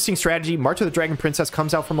 Interesting strategy. March of the Dragon Princess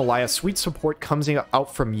comes out from Alaya. Sweet Support comes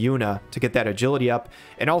out from Yuna to get that agility up.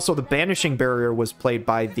 And also the Banishing Barrier was played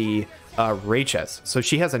by the Raychez. So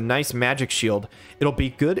she has a nice magic shield. It'll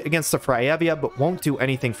be good against the Freyevia, but won't do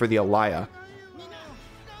anything for the Alaya.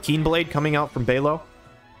 Keenblade coming out from Balo.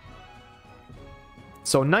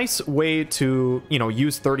 So nice way to,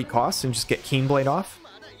 use 30 costs and just get Keenblade off.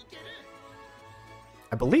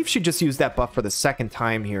 I believe she just used that buff for the 2nd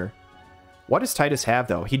time here. What does Titus have,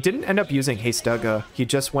 though? He didn't end up using Hasteduga. He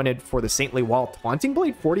just went in for the Saintly Wall. Taunting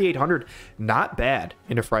Blade, 4,800. Not bad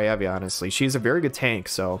into Freyevia, honestly. She's a very good tank,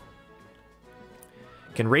 so...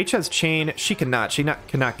 Can Raychez chain? She cannot. She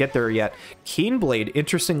cannot get there yet. Keenblade,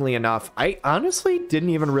 interestingly enough, I honestly didn't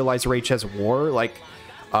even realize Raychez wore,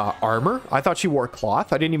 armor. I thought she wore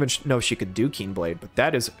cloth. I didn't even know she could do Keenblade, but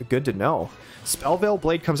that is good to know. Spellveil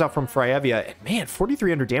Blade comes out from Freyevia, and man,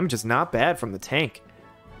 4,300 damage is not bad from the tank.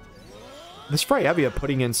 This Freyevia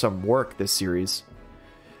putting in some work this series.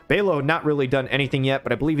 Balo not really done anything yet,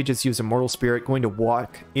 but I believe he just used Immortal Spirit, going to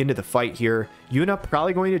walk into the fight here. Yuna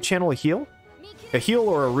probably going to channel a heal? A heal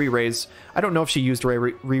or a re-raise. I don't know if she used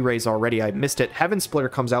re-raise already. I missed it. Heaven Splitter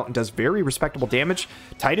comes out and does very respectable damage.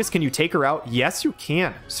 Titus, can you take her out? Yes, you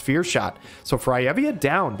can. Sphere Shot. So Freyevia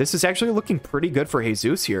down. This is actually looking pretty good for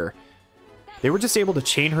Jesus here. They were just able to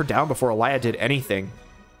chain her down before Alaya did anything.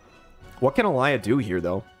 What can Alaya do here,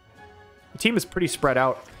 though? The team is pretty spread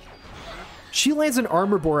out. She lands an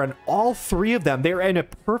Armor Bore on all 3 of them. They're in a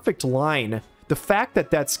perfect line. The fact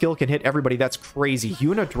that that skill can hit everybody, that's crazy.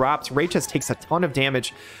 Yuna drops. Raychez takes a ton of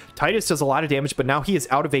damage. Titus does a lot of damage, but now he is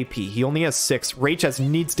out of AP. He only has 6. Raychez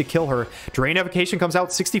needs to kill her. Drain Evocation comes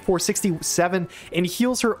out 64, 67, and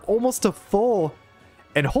heals her almost to full.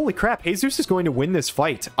 And holy crap, Jesus is going to win this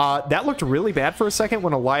fight. That looked really bad for a second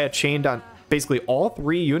when Alaya chained on basically all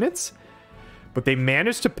 3 units. But they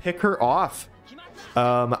managed to pick her off.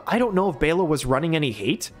 I don't know if Balo was running any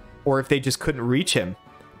hate or if they just couldn't reach him.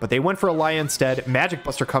 But they went for Alaya instead. Magic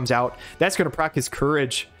Buster comes out. That's going to proc his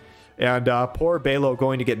courage. And poor Balo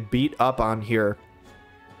going to get beat up on here.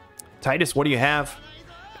 Titus, what do you have?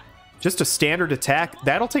 Just a standard attack.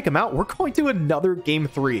 That'll take him out. We're going to another game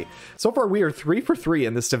 3. So far, we are 3 for 3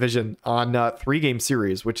 in this division on 3-game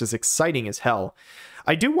series, which is exciting as hell.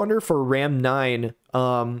 I do wonder for Ram 9,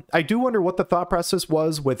 I do wonder what the thought process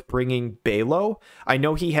was with bringing Balo. I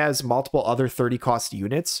know he has multiple other 30-cost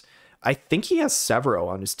units. I think he has Severo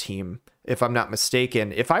on his team, if I'm not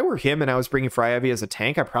mistaken. If I were him and I was bringing Freyavia as a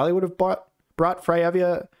tank, I probably would have brought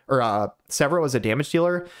Freyavia or Severo as a damage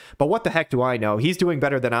dealer. But what the heck do I know? He's doing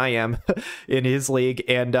better than I am in his league,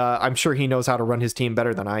 and I'm sure he knows how to run his team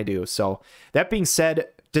better than I do. So that being said,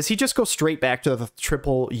 does he just go straight back to the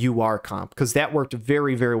triple UR comp? Because that worked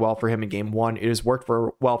very, very well for him in game 1. It has worked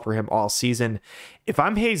well for him all season. If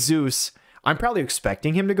I'm Jesus, I'm probably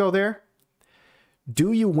expecting him to go there.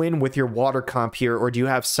 Do you win with your water comp here, or do you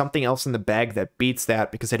have something else in the bag that beats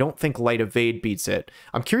that? Because I don't think Light Evade beats it.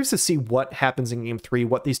 I'm curious to see what happens in game 3,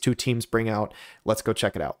 what these two teams bring out. Let's go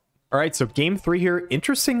check it out. All right, so game 3 here,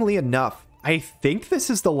 interestingly enough, I think this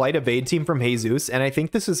is the Light Evade team from Jesus, and I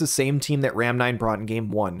think this is the same team that Ram 9 brought in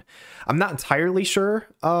game 1. I'm not entirely sure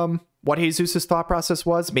what Jesus' thought process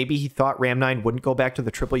was. Maybe he thought Ram 9 wouldn't go back to the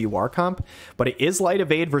triple UR comp, but it is Light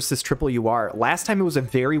Evade versus triple UR. Last time it was a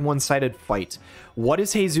very one-sided fight. What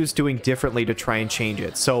is Jesus doing differently to try and change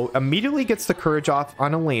it? So immediately gets the courage off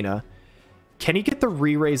on Elena. Can he get the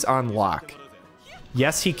re-raise on Locke?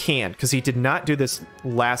 Yes, he can, because he did not do this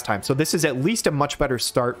last time. So this is at least a much better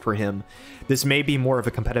start for him. This may be more of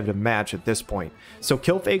a competitive match at this point. So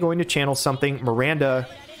Kilfei going to channel something. Miranda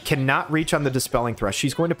cannot reach on the Dispelling Thrust.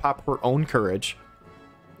 She's going to pop her own courage.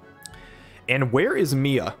 And where is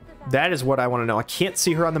Mia? That is what I want to know. I can't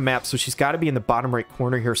see her on the map, so she's got to be in the bottom right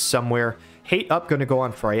corner here somewhere. Hate Up going to go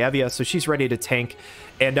on Freyavia, so she's ready to tank.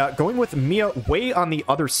 And going with Mia way on the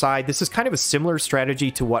other side. This is kind of a similar strategy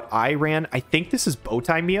to what I ran. I think this is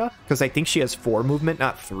Bowtie Mia, because I think she has 4 movement,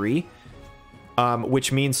 not 3.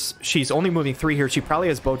 Which means she's only moving 3 here. She probably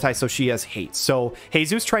has Bowtie, so she has Hate. So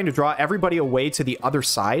Jesus trying to draw everybody away to the other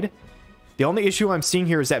side. The only issue I'm seeing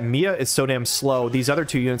here is that Mia is so damn slow. These other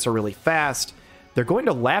 2 units are really fast. They're going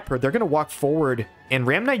to lap her. They're going to walk forward, and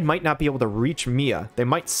Ram Knight might not be able to reach Mia. They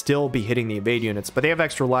might still be hitting the evade units, but they have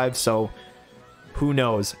extra lives, so who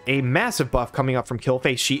knows. A massive buff coming up from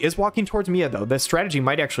Kilfei. She is walking towards Mia, though. This strategy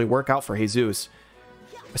might actually work out for Jesus.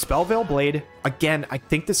 Spell Veil Blade. Again, I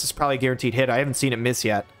think this is probably a guaranteed hit. I haven't seen it miss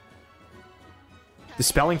yet.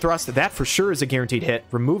 Dispelling Thrust. That for sure is a guaranteed hit.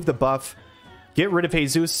 Remove the buff. Get rid of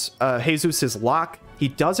Jesus's lock. He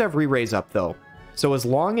does have re-raise up, though. So as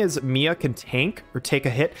long as Mia can tank or take a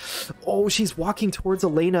hit... Oh, she's walking towards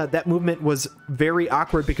Elena. That movement was very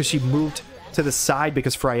awkward because she moved to the side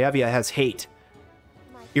because Freyavia has Hate.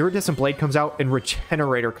 Iridescent Blade comes out and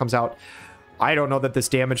Regenerator comes out. I don't know that this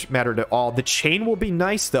damage mattered at all. The chain will be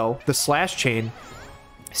nice, though. The slash chain.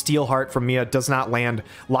 Steel Heart from Mia does not land.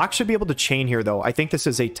 Locke should be able to chain here, though. I think this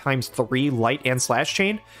is a ×3 light and slash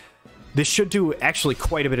chain. This should do actually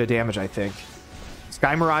quite a bit of damage, I think.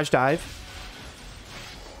 Sky Mirage Dive.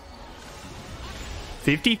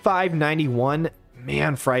 5591.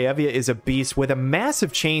 Man, Freyavia is a beast. With a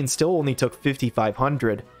massive chain, still only took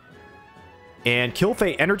 5,500. And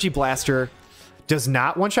Kilfei Energy Blaster does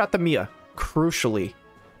not one-shot the Mia. Crucially.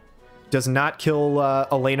 Does not kill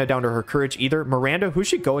Elena down to her courage either. Miranda, who's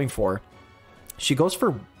she going for? She goes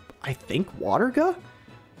for, I think, Waterga?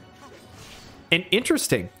 And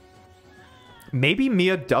interesting. Maybe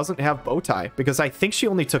Mia doesn't have Bowtie, because I think she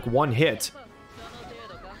only took 1 hit.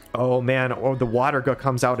 Oh, man. Oh, the Waterga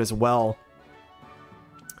comes out as well.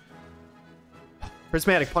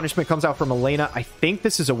 Prismatic Punishment comes out from Elena. I think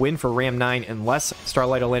this is a win for Ram 9, unless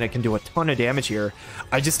Starlight Elena can do a ton of damage here.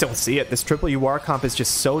 I just don't see it. This triple UR comp is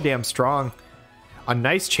just so damn strong. A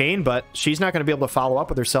nice chain, but she's not going to be able to follow up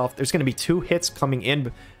with herself. There's going to be 2 hits coming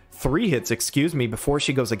in. 3 hits, excuse me, before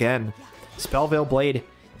she goes again. Spell Veil Blade.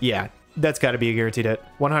 Yeah, that's got to be a guaranteed hit.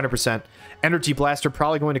 100%. Energy Blaster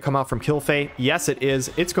probably going to come out from Kilfei. Yes, it is.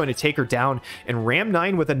 It's going to take her down. And Ram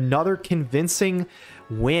 9 with another convincing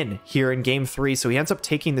win here in game 3. So he ends up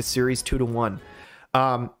taking the series 2-1.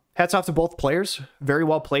 Hats off to both players. Very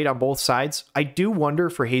well played on both sides. I do wonder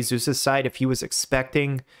for Jesus' side if he was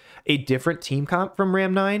expecting a different team comp from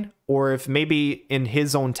Ram 9, or if maybe in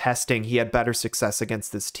his own testing he had better success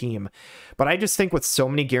against this team. But I just think with so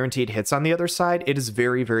many guaranteed hits on the other side, it is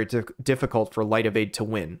very, very difficult for Light Evade to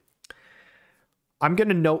win. I'm going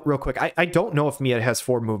to note real quick, I don't know if Mia has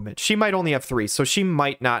 4 movement. She might only have 3, so she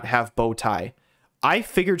might not have Bowtie. I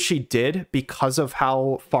figured she did because of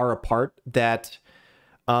how far apart that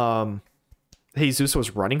Jesus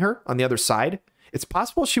was running her on the other side. It's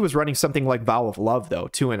possible she was running something like Vow of Love, though,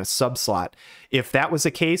 too, in a sub-slot. If that was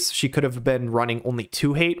the case, she could have been running only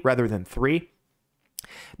 2 hate rather than 3.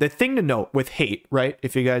 The thing to note with hate, right?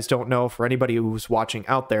 If you guys don't know, for anybody who's watching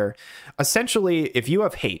out there, essentially, if you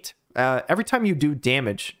have hate, every time you do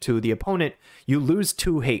damage to the opponent, you lose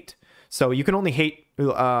 2 hate. So you can only hate,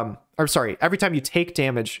 every time you take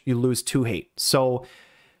damage, you lose 2 hate. So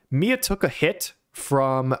Mia took a hit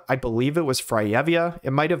from, I believe it was Freyevia.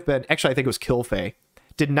 It might have been, actually, I think it was Killfay.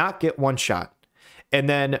 Did not get 1 shot. And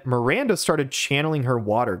then Miranda started channeling her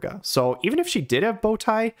Waterga. So even if she did have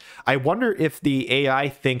Bowtie, I wonder if the AI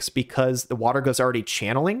thinks because the Waterga's already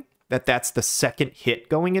channeling, that that's the second hit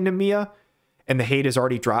going into Mia, and the hate is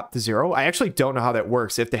already dropped to 0. I actually don't know how that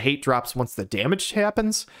works. If the hate drops once the damage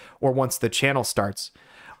happens, or once the channel starts.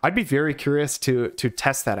 I'd be very curious to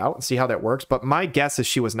test that out and see how that works. But my guess is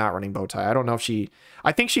she was not running Bowtie. I don't know if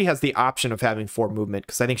I think she has the option of having 4 movement,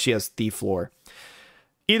 because I think she has Thief Floor.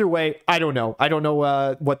 Either way, I don't know. I don't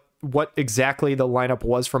know what exactly the lineup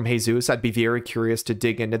was from Jesus. I'd be very curious to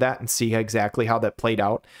dig into that and see exactly how that played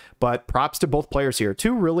out. But props to both players here.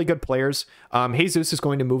 2 really good players. Jesus is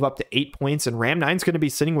going to move up to 8 points, and Ram9's going to be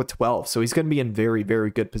sitting with 12. So he's going to be in very, very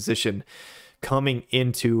good position coming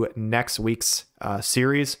into next week's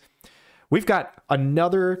series. We've got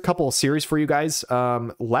another couple of series for you guys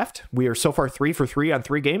left. We are so far 3 for 3 on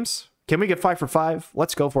 3 games. Can we get 5 for 5?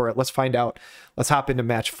 Let's go for it. Let's find out. Let's hop into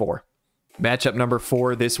match 4. Matchup number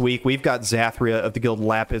 4 this week. We've got Xathria of the Guild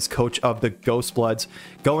Lapis, coach of the Ghostbloods,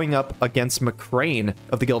 going up against MacRain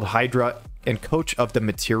of the Guild Hydra and coach of the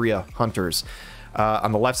Materia Hunters.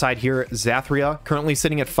 On the left side here, Xathria currently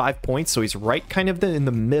sitting at 5 points, so he's right kind of in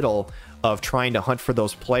the middle of trying to hunt for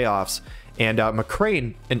those playoffs. And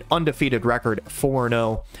MacRain, an undefeated record,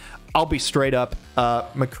 4-0. I'll be straight up.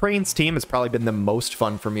 MacRain's team has probably been the most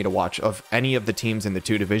fun for me to watch of any of the teams in the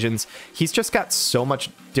 2 divisions. He's just got so much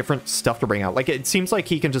different stuff to bring out. Like, it seems like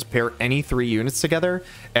he can just pair any 3 units together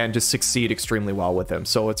and just succeed extremely well with them.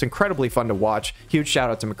 So it's incredibly fun to watch. Huge shout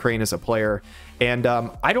out to MacRain as a player. And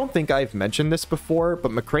I don't think I've mentioned this before,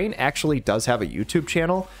 but MacRain actually does have a YouTube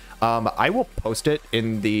channel. I will post it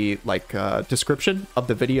in the description of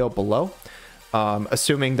the video below,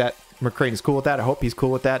 assuming that MacRain is cool with that. I hope he's cool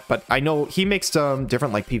with that. But I know he makes some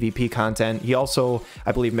different PvP content. He also,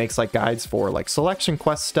 I believe, makes guides for selection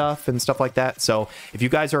quest stuff and stuff like that. So if you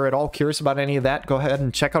guys are at all curious about any of that, go ahead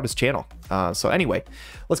and check out his channel. So anyway,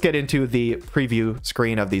 let's get into the preview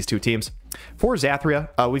screen of these 2 teams. For Xathria,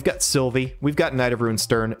 we've got Sylvie, we've got Knight of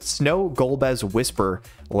Runestern, Snow, Golbez, Whisper,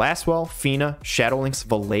 Lastwell, Fina, Shadowlynx,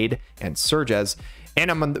 Valade, and Surges. And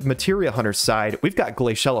on the Materia Hunter side, we've got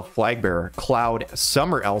Glaciella Flagbearer, Cloud,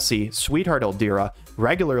 Summer Elsie, Sweetheart Eldira,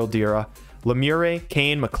 Regular Eldira, Lemure,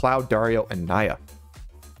 Kane, McLeod, Dario, and Naya.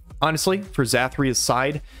 Honestly, for Xathria's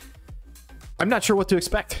side, I'm not sure what to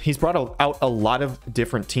expect. He's brought out a lot of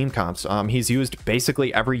different team comps. He's used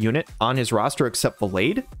basically every unit on his roster except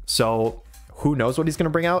Valade, so who knows what he's going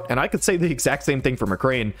to bring out. And I could say the exact same thing for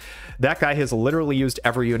MacRain. That guy has literally used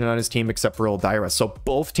every unit on his team except for Eldira. So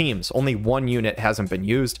both teams, only 1 unit hasn't been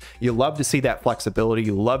used. You love to see that flexibility.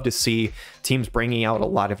 You love to see teams bringing out a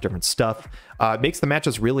lot of different stuff. It makes the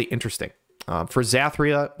matches really interesting. For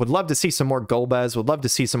Xathria, would love to see some more Golbez, would love to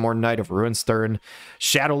see some more Knight of Runestern.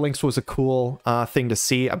 Shadowlynx was a cool thing to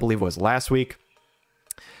see, I believe it was last week.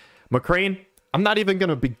 MacRain, I'm not even going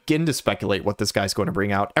to begin to speculate what this guy's going to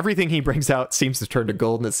bring out. Everything he brings out seems to turn to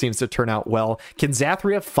gold, and it seems to turn out well. Can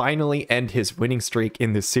Xathria finally end his winning streak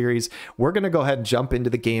in this series? We're going to go ahead and jump into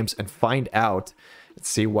the games and find out and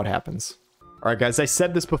see what happens. All right, guys, I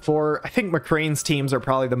said this before. I think MacRain's teams are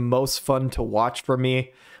probably the most fun to watch for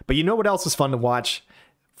me. But you know what else is fun to watch?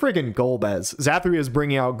 Friggin' Golbez. Xathria is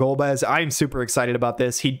bringing out Golbez. I'm super excited about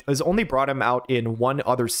this. He has only brought him out in 1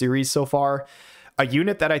 other series so far. A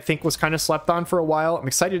unit that I think was kind of slept on for a while. I'm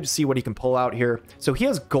excited to see what he can pull out here. So he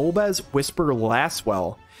has Golbez, Whisper,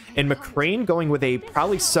 Lastwell, and MacRain going with a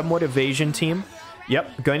probably somewhat evasion team.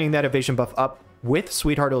 Yep, getting that evasion buff up with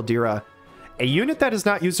Sweetheart Eldira. A unit that is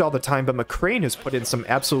not used all the time, but MacRain has put in some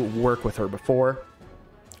absolute work with her before.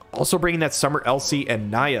 Also bringing that Summer Elsie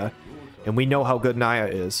and Naya, and we know how good Naya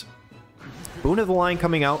is. Boon of the Line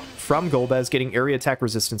coming out from Golbez, getting area attack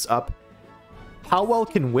resistance up. How well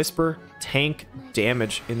can Whisper tank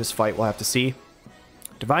damage in this fight? We'll have to see.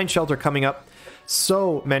 Divine Shelter coming up.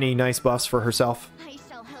 So many nice buffs for herself.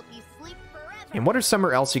 And what is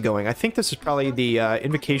Summer Elsie going? I think this is probably the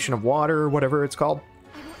Invocation of Water, whatever it's called.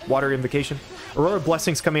 Water Invocation. Aurora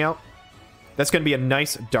Blessings coming out. That's going to be a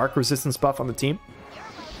nice dark resistance buff on the team.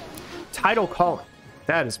 Tidal Calling.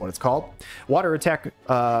 That is what it's called. Water attack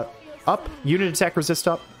up. Unit attack resist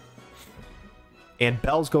up. And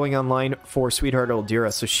Belle's going online for Sweetheart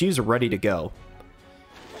Eldira, so she's ready to go.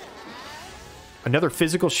 Another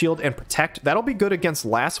Physical Shield and Protect. That'll be good against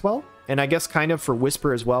Lastwell and I guess kind of for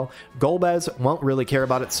Whisper as well. Golbez won't really care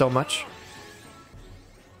about it so much.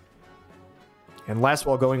 And last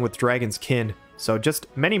while going with Dragon's Kin. So just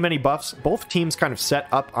many, many buffs. Both teams kind of set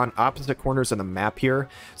up on opposite corners of the map here.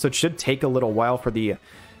 So it should take a little while for the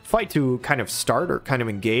fight to kind of start or kind of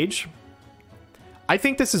engage. I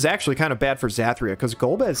think this is actually kind of bad for Xathria because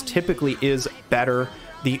Golbez typically is better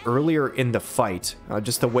the earlier in the fight.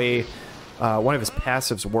 Just the way one of his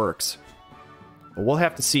passives works. But we'll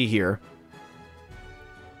have to see here.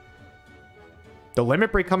 The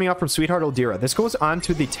limit break coming out from Sweetheart Eldira. This goes on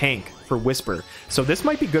to the tank for Whisper. So this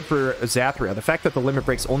might be good for Xathria. The fact that the limit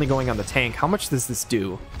break's only going on the tank. How much does this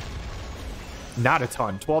do? Not a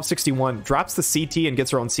ton. 1261. Drops the CT and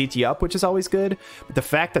gets her own CT up, which is always good. But the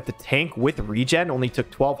fact that the tank with regen only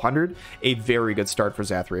took 1200, a very good start for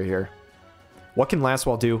Xathria here. What can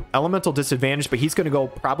Lastwall do? Elemental disadvantage, but he's going to go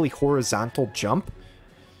probably horizontal jump.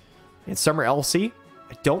 And Summer Elsie,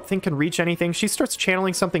 I don't think can reach anything. She starts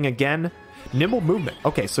channeling something again. Nimble movement.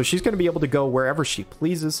 Okay, so she's going to be able to go wherever she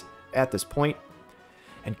pleases at this point.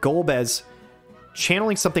 And Golbez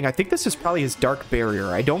channeling something. I think this is probably his Dark Barrier.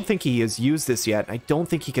 I don't think he has used this yet. I don't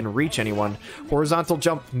think he can reach anyone. Horizontal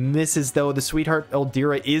jump misses, though. The Sweetheart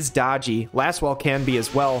Eldira is dodgy. Lastwall can be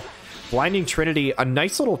as well. Blinding Trinity, a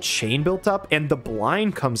nice little chain built up, and the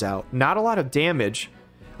blind comes out. Not a lot of damage.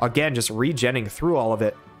 Again, just regenning through all of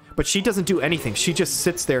it. But she doesn't do anything. She just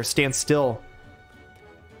sits there, stands still.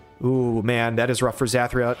 Ooh, man, that is rough for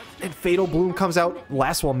Xathria. And Fatal Bloom comes out.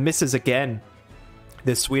 Lastwall misses again.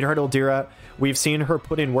 This Sweetheart Eldira, we've seen her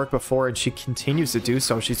put in work before, and she continues to do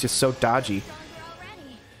so. She's just so dodgy.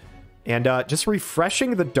 And just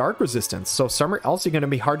refreshing the dark resistance. So Summer Elsie going to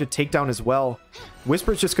be hard to take down as well.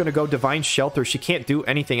 Whisper's just going to go Divine Shelter. She can't do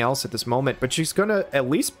anything else at this moment, but she's going to at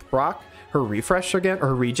least proc her refresh again, or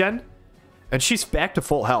her regen. And she's back to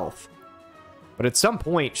full health. But at some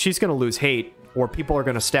point, she's going to lose hate, or people are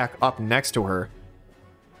going to stack up next to her.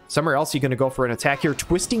 Summer Elsie going to go for an attack here.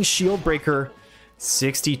 Twisting Shield Breaker.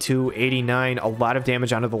 6289. A lot of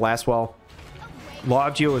damage onto the Lastwall. Law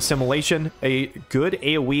of Geo-Assimilation. A good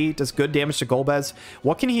AoE. Does good damage to Golbez.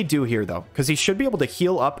 What can he do here, though? Because he should be able to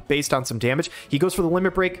heal up based on some damage. He goes for the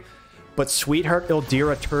Limit Break. But Sweetheart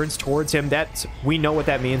Eldira turns towards him. We know what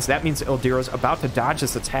that means. That means Eldira's about to dodge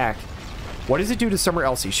this attack. What does it do to Summer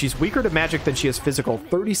Elsie? She's weaker to magic than she is physical.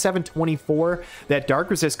 3724. That Dark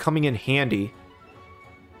Resist coming in handy.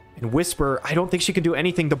 And Whisper, I don't think she can do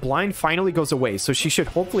anything. The blind finally goes away, so she should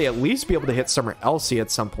hopefully at least be able to hit Summer Elsie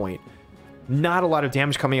at some point. Not a lot of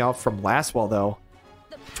damage coming out from Lastwall, though.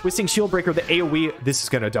 Twisting Shield Breaker, the AoE. This is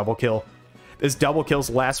going to double kill. This double kills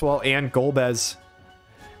Lastwall and Golbez.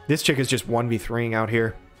 This chick is just 1v3ing out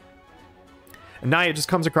here. And Naya just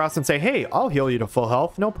comes across and say, hey, I'll heal you to full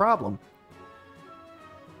health. No problem.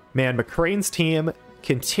 Man, MacRain's team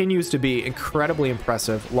continues to be incredibly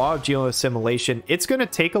impressive. Law of Geo-Assimilation. It's going to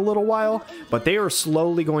take a little while, but they are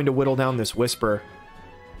slowly going to whittle down this Whisper.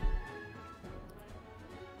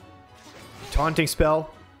 Taunting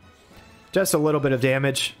Spell. Just a little bit of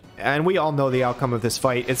damage. And we all know the outcome of this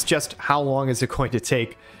fight. It's just how long is it going to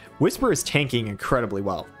take? Whisper is tanking incredibly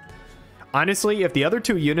well. Honestly, if the other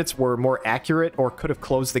two units were more accurate or could have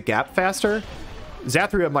closed the gap faster,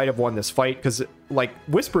 Xathria might have won this fight because, like,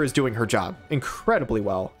 Whisper is doing her job incredibly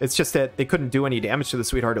well. It's just that they couldn't do any damage to the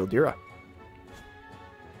Sweetheart Eldira.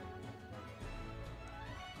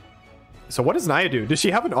 So what does Naya do? Does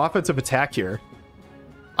she have an offensive attack here?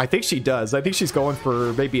 I think she does. I think she's going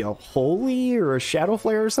for maybe a Holy or a Shadow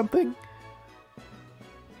Flare or something.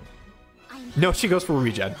 No, she goes for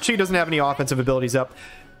regen. She doesn't have any offensive abilities up.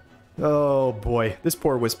 Oh boy, this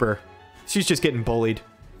poor Whisper. She's just getting bullied.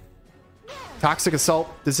 Toxic Assault.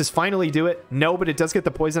 Does this finally do it? No, but it does get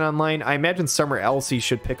the poison online. I imagine Summer Elsie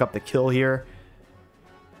should pick up the kill here.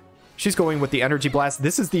 She's going with the Energy Blast.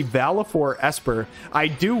 This is the Valifor Esper. I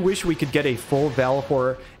do wish we could get a full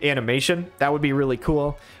Valifor animation. That would be really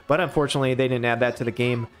cool. But unfortunately, they didn't add that to the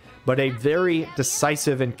game. But a very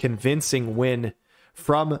decisive and convincing win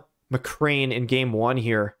from MacRain in game one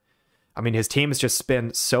here. I mean, his team has just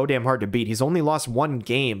been so damn hard to beat. He's only lost one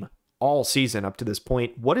game all season up to this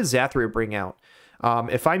point. What does Xathria bring out?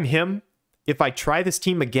 If I'm him, if I try this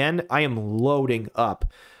team again, I am loading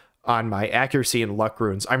up on my accuracy and luck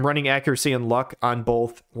runes. I'm running accuracy and luck on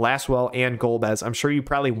both Lastwall and Golbez. I'm sure you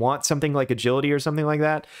probably want something like agility or something like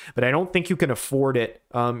that, but I don't think you can afford it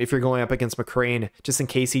if you're going up against MacRain, just in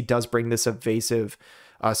case he does bring this evasive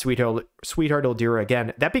Sweetheart Eldira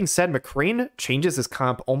again. That being said, MacRain changes his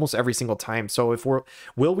comp almost every single time. So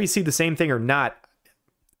will we see the same thing or not?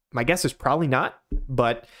 My guess is probably not,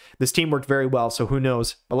 but this team worked very well, so who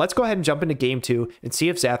knows. But let's go ahead and jump into game two and see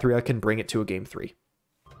if Xathria can bring it to a game three.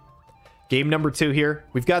 Game number 2 here.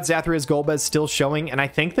 We've got Xathria's Golbez still showing, and I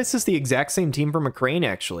think this is the exact same team for MacRain,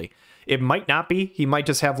 actually. It might not be. He might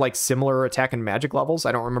just have, like, similar attack and magic levels.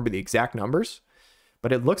 I don't remember the exact numbers,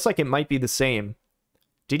 but it looks like it might be the same.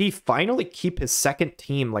 Did he finally keep his second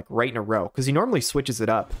team, like, right in a row? Because he normally switches it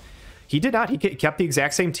up. He did not. He kept the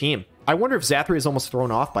exact same team. I wonder if Xathria is almost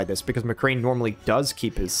thrown off by this, because MacRain normally does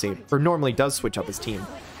keep his same, or normally does switch up his team.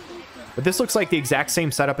 But this looks like the exact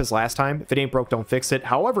same setup as last time. If it ain't broke, don't fix it.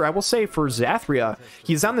 However, I will say for Xathria,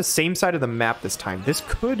 he's on the same side of the map this time. This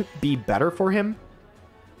could be better for him.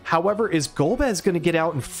 However, is Golbez going to get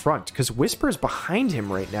out in front? Because Whisper's behind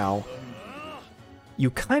him right now.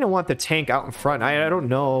 You kind of want the tank out in front. I don't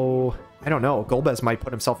know. I don't know. Golbez might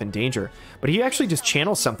put himself in danger. But he actually just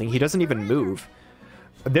channels something. He doesn't even move.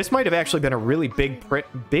 This might have actually been a really big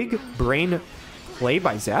brain play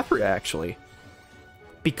by Xathria, actually.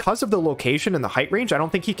 Because of the location and the height range, I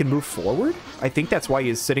don't think he can move forward. I think that's why he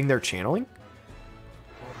is sitting there channeling.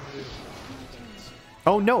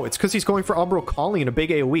 Oh no, it's because he's going for Umbral Calling and a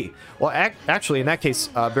big AoE. Well, actually, in that case,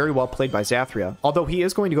 very well played by Xathria. Although he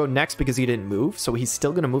is going to go next because he didn't move, so he's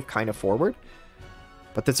still going to move kind of forward.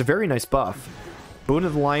 But that's a very nice buff. Boon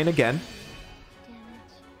of the Lion again.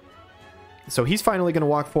 So he's finally going to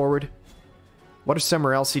walk forward. What does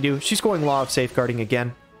Summer Elsie do? She's going Law of Safeguarding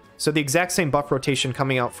again. So the exact same buff rotation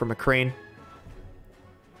coming out for MacRain.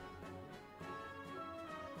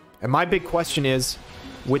 And my big question is,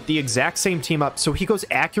 with the exact same team up, so he goes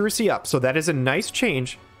accuracy up, so that is a nice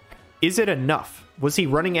change. Is it enough? Was he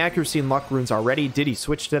running accuracy and luck runes already? Did he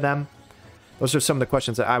switch to them? Those are some of the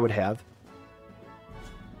questions that I would have.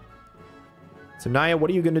 So Naya,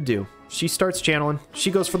 what are you going to do? She starts channeling.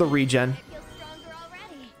 She goes for the regen,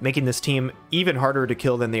 making this team even harder to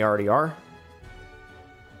kill than they already are.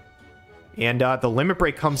 And the Limit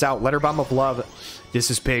Break comes out. Letter Bomb of Love. This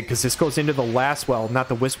is big because this goes into the last well, not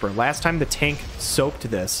the Whisper. Last time the tank soaked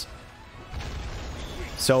this.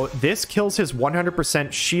 So this kills his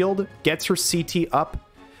 100% shield, gets her CT up.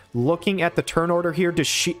 Looking at the turn order here,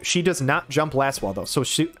 she does not jump last well though. So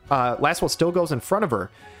last well still goes in front of her.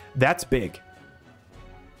 That's big.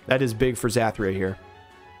 That is big for Xathria here.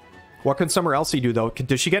 What can Summer Elsie do though?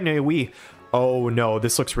 Does she get an AoE? Oh no,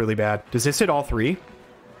 this looks really bad. Does this hit all three?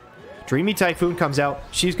 Dreamy Typhoon comes out.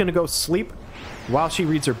 She's going to go sleep while she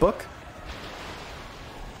reads her book.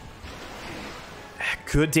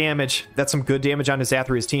 Good damage. That's some good damage on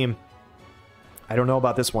Xathria's team. I don't know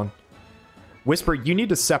about this one. Whisper, you need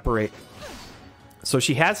to separate. So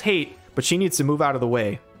she has hate, but she needs to move out of the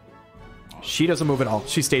way. She doesn't move at all.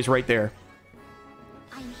 She stays right there.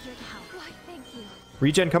 I'm here to help. Why, thank you.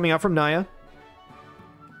 Regen coming out from Naya.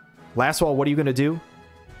 Last wall, what are you going to do?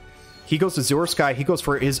 He goes to Azure Sky. He goes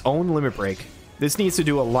for his own Limit Break. This needs to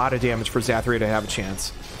do a lot of damage for Xathria to have a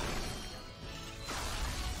chance.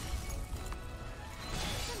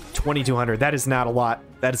 2200. That is not a lot.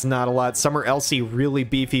 That is not a lot. Summer Elsie really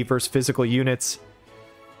beefy versus physical units.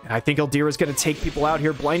 And I think Eldira's going to take people out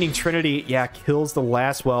here. Blinding Trinity, yeah, kills the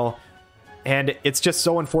last well. And it's just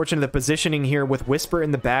so unfortunate the positioning here with Whisper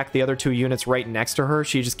in the back, the other two units right next to her.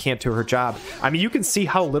 She just can't do her job. I mean, you can see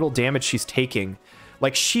how little damage she's taking.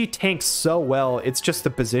 Like, she tanks so well. It's just the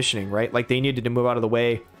positioning, right? Like, they needed to move out of the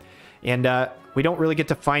way. And we don't really get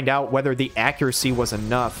to find out whether the accuracy was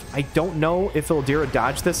enough. I don't know if Eldira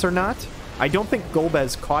dodged this or not. I don't think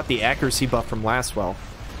Golbez caught the accuracy buff from last well.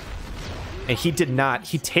 And he did not.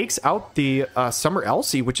 He takes out the Summer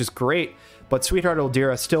Elsie, which is great. But Sweetheart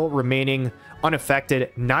Eldira still remaining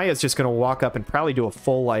unaffected. Naya's just going to walk up and probably do a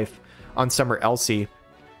full life on Summer Elsie.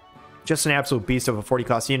 Just an absolute beast of a 40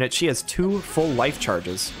 cost unit. She has 2 full life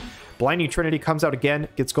charges. Blinding Trinity comes out again.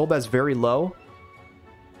 Gets Golbez very low.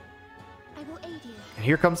 I will aid you. And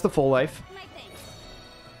here comes the full life.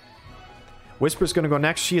 Whisper's going to go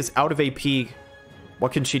next. She is out of AP.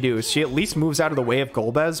 What can she do? She at least moves out of the way of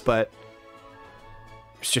Golbez, but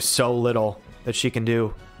there's just so little that she can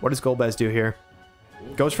do. What does Golbez do here?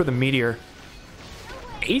 Goes for the Meteor.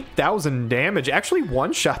 8,000 damage. Actually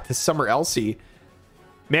one-shot this Summer Elsie.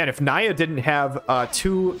 Man, if Naya didn't have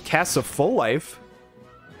 2 casts of full life,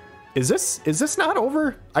 is this not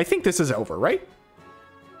over? I think this is over, right?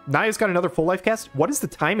 Naya's got another full life cast. What is the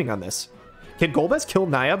timing on this? Can Golbez kill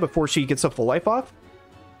Naya before she gets a full life off?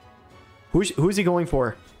 Who's he going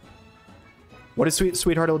for? What does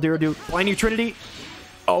Sweetheart Eldira do? Blinding Trinity.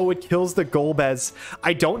 Oh, it kills the Golbez.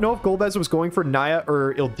 I don't know if Golbez was going for Naya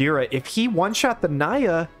or Eldira. If he one-shot the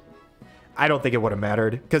Naya, I don't think it would have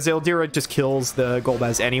mattered, because Eldira just kills the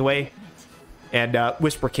Golbez anyway. And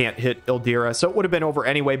Whisper can't hit Ildira, so it would have been over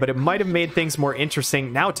anyway, but it might have made things more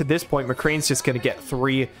interesting. Now, to this point, MacRain's just going to get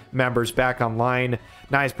 3 members back online.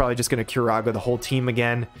 Now he's probably just going to Curaga the whole team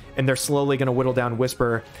again, and they're slowly going to whittle down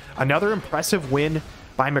Whisper. Another impressive win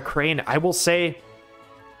by MacRain. I will say,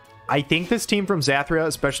 I think this team from Xathria,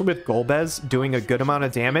 especially with Golbez doing a good amount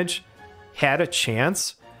of damage, had a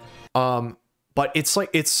chance. But it's like,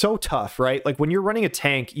 it's so tough, right? Like when you're running a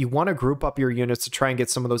tank, you want to group up your units to try and get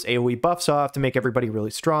some of those AoE buffs off to make everybody really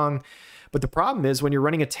strong. But the problem is when you're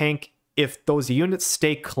running a tank, if those units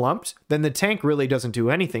stay clumped, then the tank really doesn't do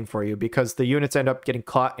anything for you because the units end up getting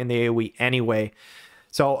caught in the AoE anyway.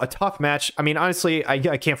 So a tough match. I mean, honestly,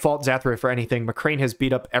 I can't fault Xathria for anything. MacRain has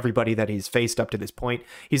beat up everybody that he's faced up to this point.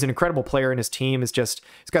 He's an incredible player, and his team is just,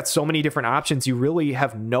 he's got so many different options. You really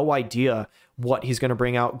have no idea what he's going to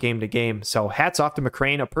bring out game to game. So hats off to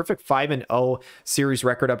MacRain, a perfect 5-0 series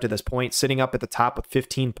record up to this point, sitting up at the top with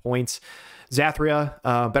 15 points.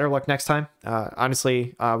 Xathria, better luck next time.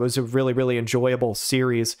 Honestly, it was a really, really enjoyable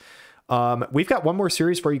series. We've got one more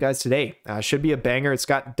series for you guys today. Should be a banger. It's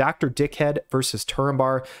got Dr. Dickhead versus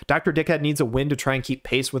Turambar. Dr. Dickhead needs a win to try and keep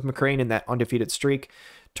pace with MacRain in that undefeated streak.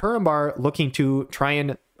 Turambar looking to try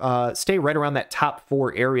and stay right around that top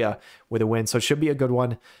 4 area with a win. So it should be a good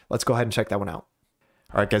one. Let's go ahead and check that one out.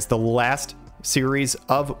 All right, guys, the last series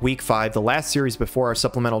of week 5, the last series before our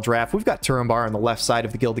supplemental draft. We've got Turambar on the left side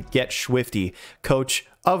of the guild, Get Schwifty, coach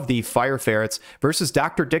of the Fire Ferrets, versus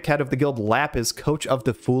Dr. Dickhead of the guild Lapis, coach of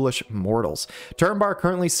the Foolish Mortals. Turambar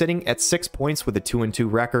currently sitting at 6 points with a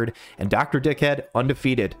 2-2 record, and Dr. Dickhead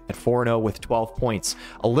undefeated at 4-0 with 12 points.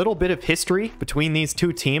 A little bit of history between these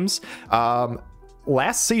two teams.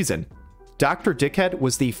 Last season, Dr. Dickhead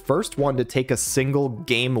was the first one to take a single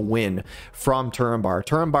game win from Turambar.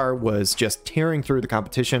 Turambar was just tearing through the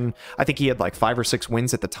competition. I think he had like 5 or 6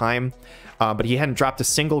 wins at the time, but he hadn't dropped a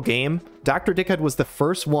single game. Dr. Dickhead was the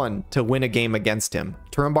first one to win a game against him.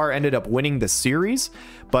 Turambar ended up winning the series,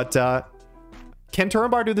 but can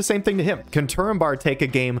Turambar do the same thing to him? Can Turambar take a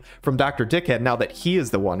game from Dr. Dickhead now that he is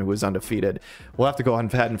the one who is undefeated? We'll have to go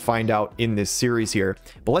ahead and find out in this series here.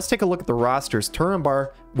 But let's take a look at the rosters.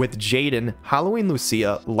 Turambar with Jaden, Halloween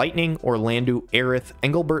Lucia, Lightning, Orlando, Aerith,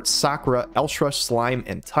 Engelbert, Sakura, Elshrush, Slime,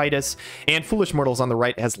 and Titus. And Foolish Mortals on the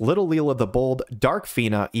right has Little Leela the Bold, Dark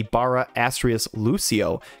Fina, Ibarra, Astrius,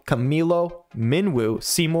 Lucio, Camilo, Minwu,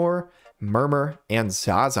 Seymour, Murmur, and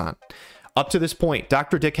Zazan. Up to this point,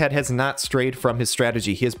 Dr. Dickhead has not strayed from his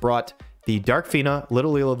strategy. He has brought the Dark Fina,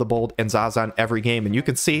 Little Leela the Bold, and Zazan every game, and you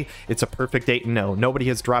can see it's a perfect 8-0. Nobody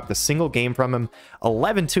has dropped a single game from him.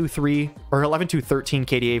 11-2-3 or 11-2-13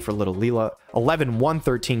 KDA for Little Leela,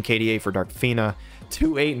 11-1-13 KDA for Dark Fina,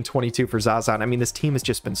 2-8-22 for Zazan. I mean, this team has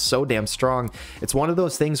just been so damn strong. It's one of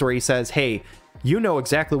those things where he says, hey, you know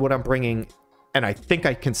exactly what I'm bringing, and I think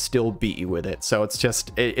I can still beat you with it. So it's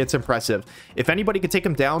just, it's impressive. If anybody could take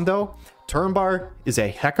him down, though, Turambar is a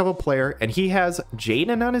heck of a player, and he has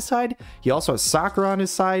Jaden on his side. He also has Sakura on his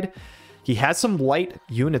side. He has some light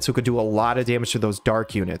units who could do a lot of damage to those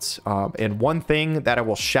dark units. And one thing that I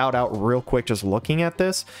will shout out real quick, just looking at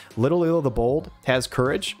this, Little Leela the Bold has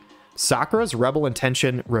Courage. Sakura's Rebel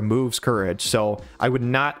Intention removes Courage, so I would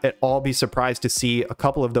not at all be surprised to see a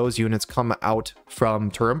couple of those units come out from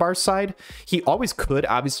Turambar's side. He always could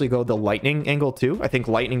obviously go the Lightning angle too. I think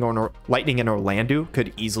Lightning and Orlando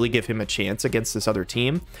could easily give him a chance against this other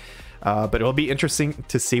team. But it'll be interesting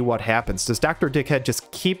to see what happens. Does Dr. Dickhead just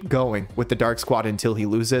keep going with the Dark Squad until he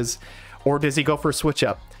loses? Or does he go for a switch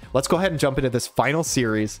up? Let's go ahead and jump into this final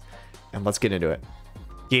series, and let's get into it.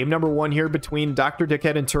 Game number 1 here between Dr.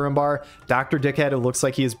 Dickhead and Turambar. Dr. Dickhead, it looks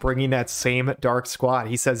like he is bringing that same Dark Squad.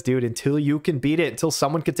 He says, dude, until you can beat it, until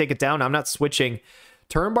someone can take it down, I'm not switching.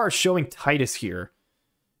 Turambar is showing Titus here.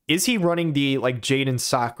 Is he running the, like, Jaden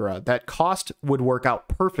Sakura? That cost would work out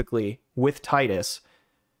perfectly with Titus.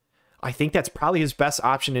 I think that's probably his best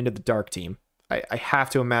option into the Dark team. I have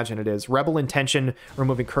to imagine it is. Rebel Intention,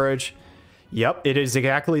 removing Courage. Yep, it is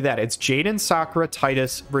exactly that. It's Jaden, Sakura,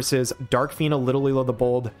 Titus versus Dark Fina, Little Leela the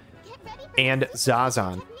Bold, and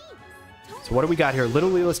Zazan. So what do we got here? Little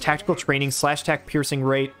Leela's tactical training, slash attack piercing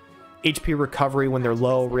rate, HP recovery when they're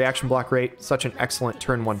low, reaction block rate, such an excellent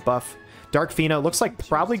turn 1 buff. Dark Fina looks like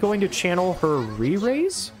probably going to channel her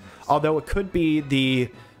re-raise, although it could be the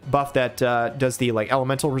buff that does the like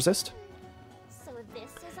elemental resist.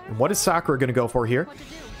 And what is Sakura going to go for here?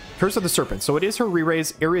 Curse of the Serpent. So it is her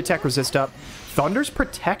re-raise, area attack resist up. Thunder's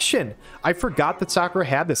Protection. I forgot that Sakura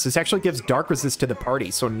had this. This actually gives dark resist to the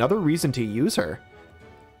party, so another reason to use her.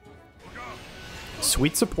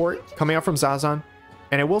 Sweet support coming out from Zazan.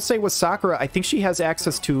 And I will say with Sakura, I think she has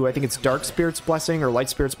access to, I think it's Dark Spirit's Blessing or Light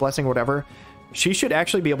Spirit's Blessing or whatever. She should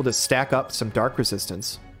actually be able to stack up some dark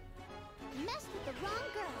resistance. Messed with the wrong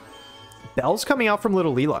girl. Bells coming out from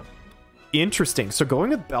Little Leela. Interesting. So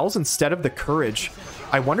going with Bells instead of the Courage.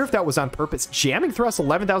 I wonder if that was on purpose. Jamming Thrust,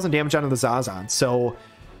 11,000 damage onto the Zazan. So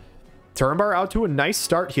Turambar out to a nice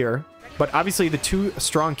start here. But obviously the two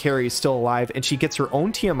strong carries still alive, and she gets her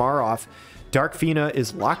own TMR off. Dark Fina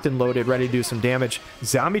is locked and loaded, ready to do some damage.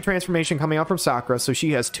 Zombie transformation coming out from Sakura, so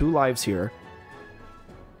she has 2 lives here.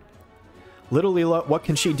 Little Leela, what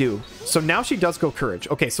can she do? So now she does go Courage.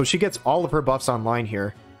 Okay, so she gets all of her buffs online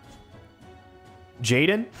here.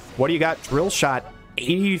 Jaden, what do you got? Drill Shot,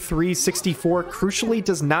 8364. Crucially,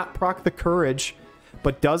 does not proc the Courage,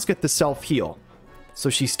 but does get the self-heal. So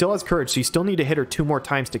she still has Courage, so you still need to hit her 2 more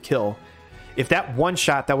times to kill. If that one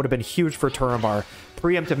shot, that would have been huge for Turambar.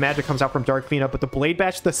 Preemptive magic comes out from Dark Fina, but the Blade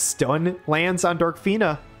Bash, the stun lands on Dark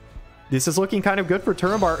Fina. This is looking kind of good for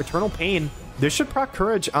Turambar. Eternal Pain. This should proc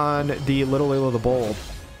Courage on the Little Leela the Bold.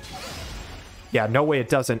 Yeah, no way it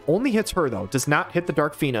doesn't. Only hits her, though. Does not hit the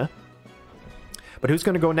Dark Fina. But who's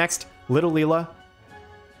going to go next? Little Leela.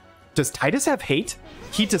 Does Titus have hate?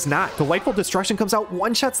 He does not. Delightful Destruction comes out.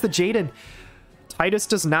 One-shots the Jaden. Titus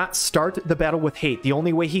does not start the battle with hate. The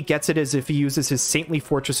only way he gets it is if he uses his Saintly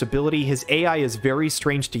Fortress ability. His AI is very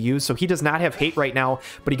strange to use, so he does not have hate right now,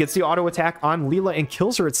 but he gets the auto attack on Leela and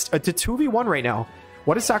kills her. It's a 2v1 right now.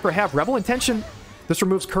 What does Sakura have? Rebel Intention. This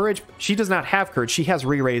removes Courage. She does not have Courage. She has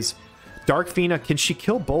Re-Raise. Dark Fina, can she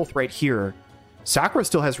kill both right here? Sakura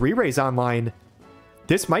still has Re-Raise online.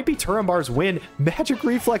 This might be Turambar's win. Magic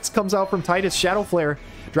Reflex comes out from Titus. Shadow Flare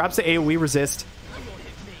drops the AoE resist.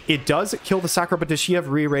 It does kill the Sakura, but does she have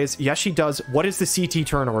Re-Raise? Yes, she does. What is the CT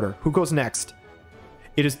turn order? Who goes next?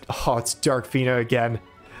 It is... Oh, it's Dark Fina again.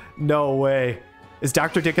 No way. Is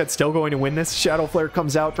Dr. Dickhead still going to win this? Shadow Flare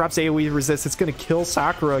comes out, drops AoE resist. It's going to kill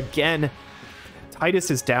Sakura again.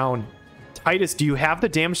 Titus is down. Titus, do you have the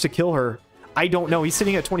damage to kill her? I don't know. He's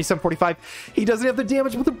sitting at 2745. He doesn't have the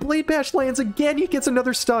damage, but the Blade Bash lands again. He gets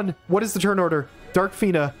another stun. What is the turn order? Dark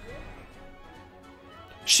Fina.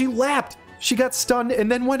 She lapped. She got stunned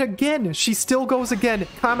and then went again. She still goes again.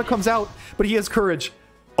 Kama comes out, but he has Courage.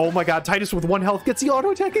 Oh my god, Titus with 1 health gets the auto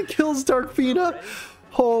attack and kills Dark Fina.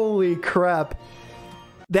 Holy crap.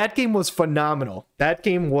 That game was phenomenal. That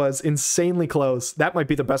game was insanely close. That might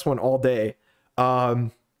be the best one all day. Wow,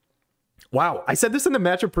 I said this in the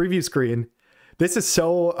matchup preview screen. This is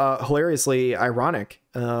so hilariously ironic.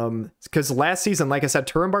 Because last season, like I said,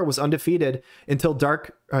 Turambar was undefeated until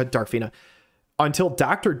Dark Fina. Until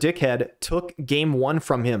Dr. Dickhead took game 1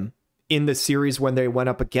 from him in the series when they went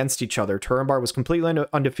up against each other. Turambar was completely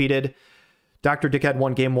undefeated. Dr. Dickhead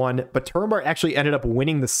won game 1, but Turambar actually ended up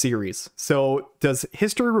winning the series. So does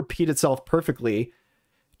history repeat itself perfectly?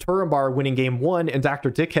 Turambar winning game 1 and Dr.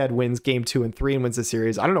 Dickhead wins game 2 and 3 and wins the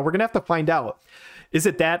series. I don't know. We're going to have to find out. Is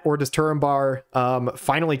it that, or does Turambar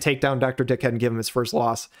finally take down Dr. Dickhead and give him his first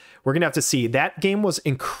loss? We're going to have to see. That game was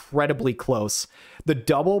incredibly close. The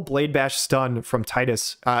double Blade Bash stun from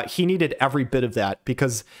Titus, he needed every bit of that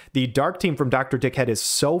because the Dark team from Dr. Dickhead is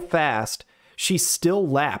so fast, she still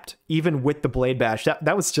lapped, even with the Blade Bash.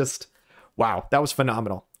 That was just, wow, that was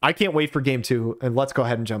phenomenal. I can't wait for game 2, and let's go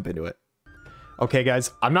ahead and jump into it. Okay,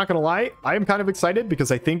 guys, I'm not going to lie. I am kind of excited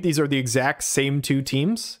because I think these are the exact same 2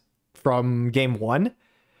 teams from game 1.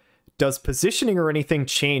 Does positioning or anything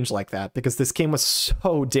change like that? Because this game was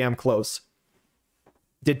so damn close.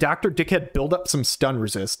 Did Dr. Dickhead build up some stun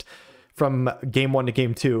resist from game 1 to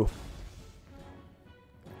game 2?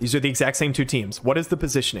 These are the exact same 2 teams. What is the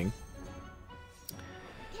positioning?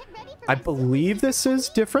 I believe this is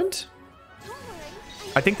different.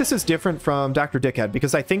 I think this is different from Dr. Dickhead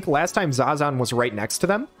because I think last time Zazan was right next to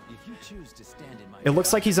them. It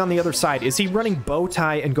looks like he's on the other side. Is he running bow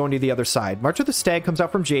tie and going to the other side? March of the Stag comes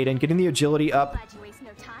out from Jaden, getting the agility up.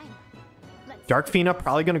 Dark Fina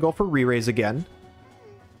probably going to go for Re-Raise again.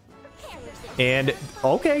 And,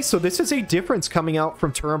 okay, so this is a difference coming out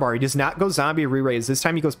from Turambar. He does not go Zombie Re-Raise. This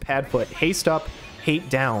time he goes Padfoot. Haste up, Hate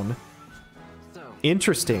down.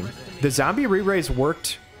 Interesting. The Zombie Re-Raise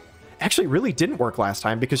worked... Actually, really didn't work last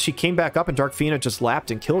time because she came back up and Dark Fina just lapped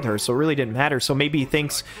and killed her, so it really didn't matter. So maybe he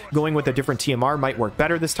thinks going with a different TMR might work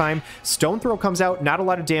better this time. Stone Throw comes out, not a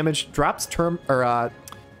lot of damage, drops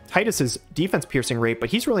Titus's defense piercing rate, but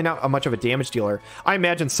he's really not much of a damage dealer. I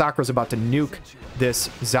imagine Sakura's about to nuke this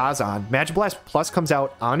Zazan. Magic Blast Plus comes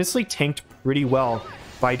out, honestly tanked pretty well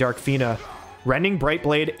by Dark Fina. Rending Bright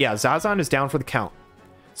Blade, yeah, Zazan is down for the count.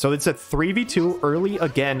 So it's a 3v2 early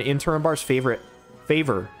again in Turambar's favor.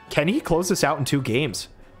 Can he close this out in 2 games?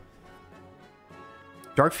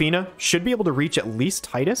 Dark Fina should be able to reach at least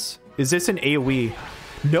Titus. Is this an AoE?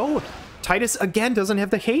 No, Titus, again, doesn't have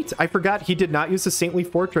the hate. I forgot he did not use the Saintly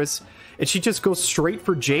Fortress. And she just goes straight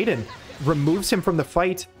for Jaden. Removes him from the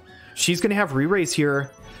fight. She's going to have re-raise here.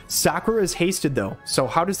 Sakura is hasted, though. So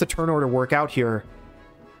how does the turn order work out here?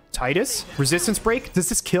 Titus, resistance break. Does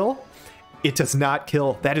this kill? It does not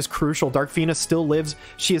kill. That is crucial. Darkfina still lives.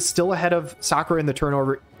 She is still ahead of Sakura in the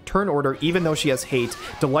turn order, even though she has hate.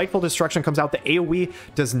 Delightful Destruction comes out. The AoE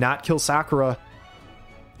does not kill Sakura.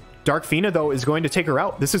 Darkfina, though, is going to take her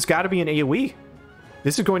out. This has got to be an AoE.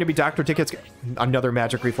 This is going to be Dr. Dickhead's another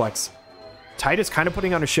magic reflex. Titus kind of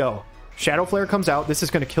putting on a show. Shadow Flare comes out. This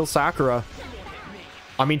is going to kill Sakura.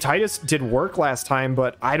 I mean, Titus did work last time,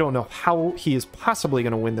 but I don't know how he is possibly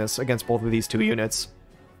going to win this against both of these two units.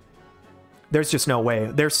 There's just no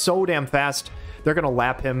way. They're so damn fast. They're going to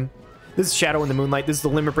lap him. This is Shadow in the Moonlight. This is the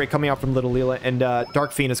limit break coming out from Little Leela, and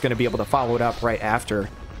Darkfina is going to be able to follow it up right after.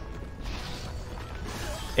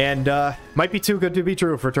 And might be too good to be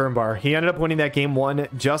true for Turambar. He ended up winning that game 1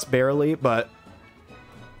 just barely, but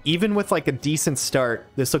even with like a decent start,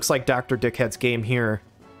 this looks like Dr. Dickhead's game here.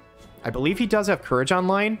 I believe he does have Courage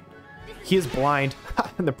online. He is blind.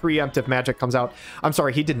 And the preemptive magic comes out. I'm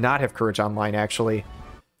sorry, he did not have Courage online, actually.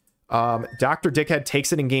 Dr. Dickhead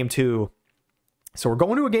takes it in game 2. So we're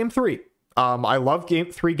going to a game 3. I love game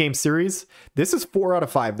 3 game series. This is 4 out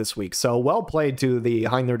of 5 this week. So well played to the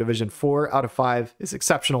Heindler division. 4 out of 5 is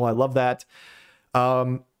exceptional. I love that.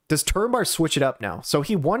 Does Turambar switch it up now? So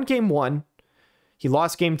he won game 1. He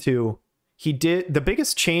lost game 2. He did. The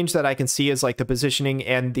biggest change that I can see is like the positioning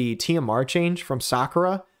and the TMR change from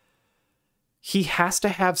Sakura. He has to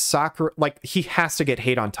have Sakura, like he has to get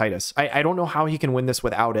hate on Titus. I don't know how he can win this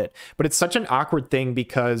without it, but it's such an awkward thing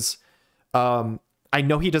because I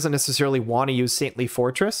know he doesn't necessarily want to use Saintly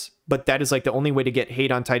Fortress, but that is like the only way to get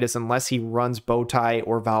hate on Titus unless he runs Bowtie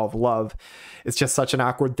or Vow of Love. It's just such an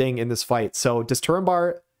awkward thing in this fight. So does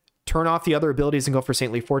Turambar turn off the other abilities and go for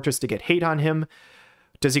Saintly Fortress to get hate on him?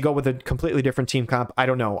 Does he go with a completely different team comp? I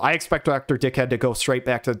don't know. I expect Dr. Dickhead to go straight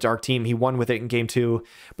back to the Dark Team. He won with it in game 2.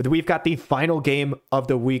 But we've got the final game of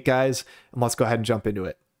the week, guys. And let's go ahead and jump into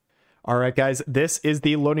it. All right, guys. This is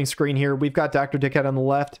the loading screen here. We've got Dr. Dickhead on the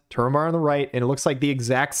left, Turambar on the right, and it looks like the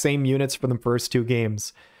exact same units for the first 2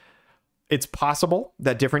 games. It's possible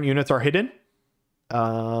that different units are hidden.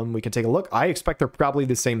 We can take a look. I expect they're probably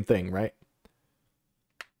the same thing, right?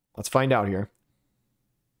 Let's find out here.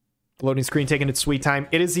 Loading screen taking its sweet time.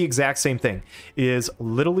 It is the exact same thing. It is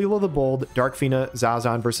Little Leela the Bold, Darkfina,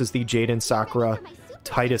 Zazan versus the Jaden, Sakura,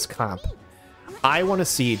 Titus comp. I want to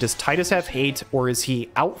see, does Titus have hate, or is he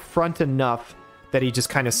out front enough that he just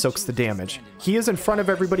kind of soaks the damage? He is in front of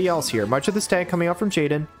everybody else here. Much of the stag coming out from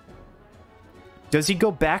Jaden. Does he go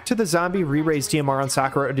back to the zombie re-raise DMR on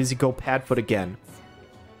Sakura, or does he go Padfoot again?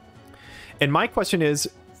 And my question is,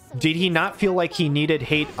 did he not feel like he needed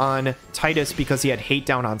hate on Titus because he had hate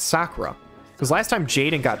down on Sakura? Because last time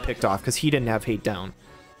Jaden got picked off because he didn't have hate down.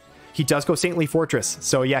 He does go Saintly Fortress.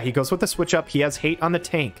 So yeah, he goes with the switch up. He has hate on the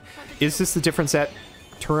tank. Is this the difference that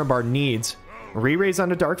Turambar needs? Re-raise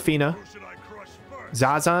onto Darkfina.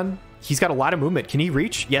 Zazan, he's got a lot of movement. Can he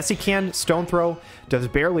reach? Yes, he can. Stone throw. Does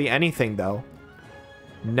barely anything, though.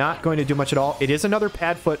 Not going to do much at all. It is another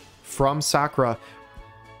Padfoot from Sakura.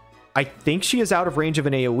 I think she is out of range of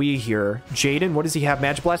an AoE here. Jaden, what does he have?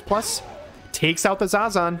 Magic Blast Plus? Takes out the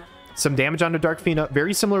Zazan. Some damage onto Darkfina.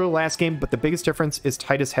 Very similar to last game, but the biggest difference is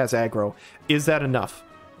Titus has aggro. Is that enough?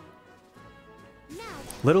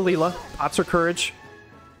 Little Leela pops her Courage.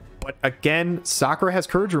 But again, Sakura has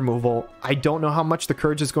Courage removal. I don't know how much the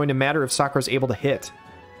Courage is going to matter if Sakura's able to hit.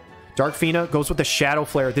 Darkfina goes with the Shadow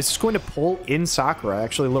Flare. This is going to pull in Sakura,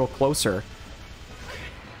 actually a little closer.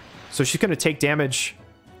 So she's going to take damage.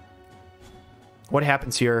 What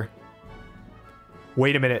happens here?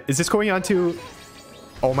 Wait a minute. Is this going on to...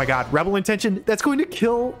 Oh my god. Rebel Intention. That's going to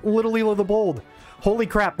kill Little Leela the Bold. Holy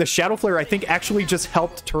crap. The Shadow Flare, I think, actually just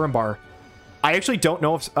helped Turambar. I actually don't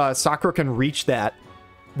know if Sakura can reach that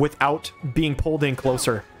without being pulled in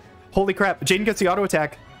closer. Holy crap. Jaden gets the auto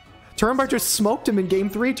attack. Turambar just smoked him in game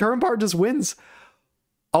 3. Turambar just wins.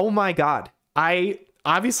 Oh my god.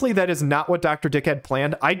 Obviously, that is not what Dr. Dickhead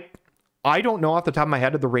planned. I don't know off the top of my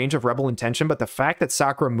head of the range of Rebel Intention, but the fact that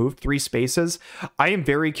Sakura moved 3 spaces, I am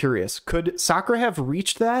very curious. Could Sakura have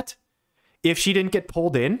reached that if she didn't get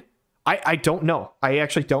pulled in? I don't know. I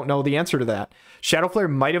actually don't know the answer to that. Shadow Flare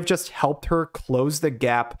might have just helped her close the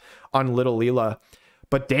gap on Little Leela.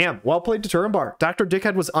 But damn, well played to Turambar. Dr.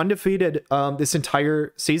 Dickhead was undefeated this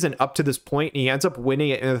entire season up to this point, and he ends up winning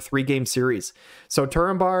it in a 3-game series. So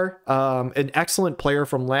Turambar, an excellent player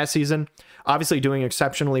from last season, obviously doing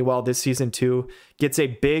exceptionally well this season too, gets a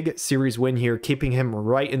big series win here, keeping him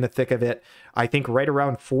right in the thick of it. I think right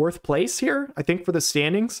around 4th place here, I think, for the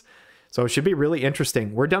standings. So it should be really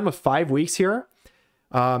interesting. We're done with 5 weeks here.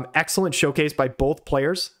 Excellent showcase by both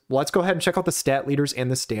players. Let's go ahead and check out the stat leaders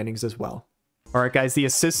and the standings as well. All right, guys, the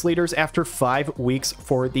assist leaders after 5 weeks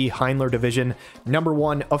for the Heindler division. Number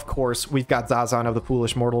 1, of course, we've got Zazan of the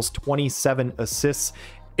Foolish Mortals, 27 assists.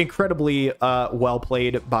 Incredibly well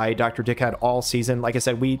played by Dr. Dickhead all season. Like I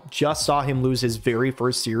said, we just saw him lose his very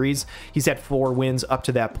first series. He's had 4 wins up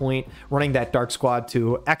to that point, running that Dark Squad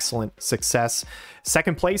to excellent success.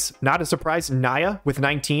 Second place, not a surprise, Naya with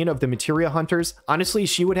 19 of the Materia Hunters. Honestly,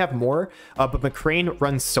 she would have more, but MacRain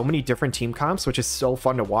runs so many different team comps, which is so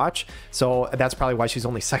fun to watch. So that's probably why she's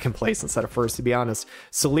only 2nd place instead of 1st, to be honest.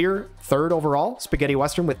 Salir, 3rd overall, Spaghetti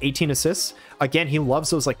Western with 18 assists. Again, he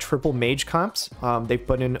loves those like triple mage comps. They've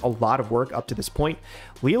put in a lot of work up to this point.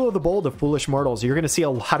 Lilo the Bold of Foolish Mortals. You're going to see a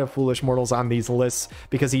lot of Foolish Mortals on these lists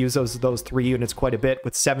because he uses those 3 units quite a bit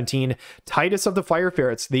with 17. Titus of the Fire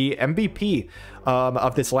Ferrets, the MVP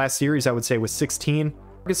of this last series, I would say, with 16.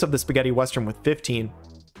 Marcus of the Spaghetti Western with 15.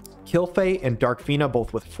 Kilfay and Darkfina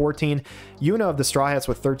both with 14. Yuna of the Strawhats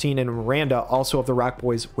with 13. And Miranda also of the Rock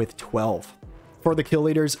Boys with 12. For the kill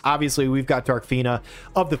leaders, obviously, we've got Darkfina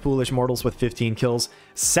of the Foolish Mortals with 15 kills.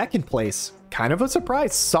 2nd place, kind of a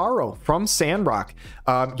surprise, Sorrow from Sandrock,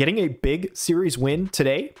 getting a big series win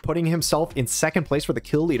today, putting himself in 2nd place for the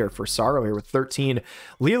kill leader for Sorrow here with 13.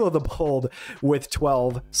 Lilo the Bold with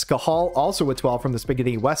 12. Skahal also with 12 from the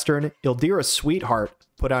Spaghetti Western. Ildira Sweetheart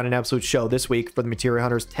put on an absolute show this week for the Materia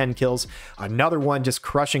Hunters, 10 kills. Another one just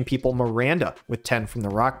crushing people, Miranda with 10 from the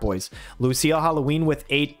Rock Boys. Lucia Halloween with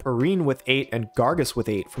 8, Perrine with 8, and Gargus with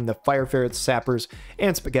 8 from the Fire Ferrets, Sappers,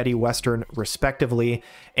 and Spaghetti Western, respectively.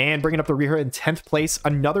 And bringing up the rear in 10th place,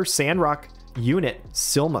 another Sandrock unit,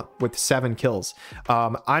 Silma, with 7 kills.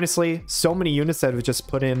 Honestly, so many units that have just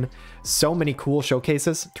put in so many cool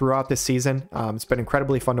showcases throughout this season. It's been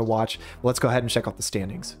incredibly fun to watch. Let's go ahead and check out the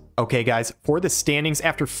standings. Okay, guys, for the standings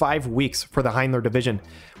after 5 weeks for the Heindler division,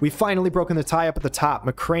 we've finally broken the tie up at the top.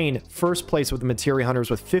 MacRain, 1st place with the Materia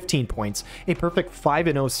Hunters with 15 points, a perfect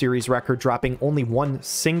 5-0 series record, dropping only 1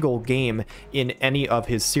 single game in any of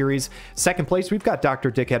his series. 2nd place, we've got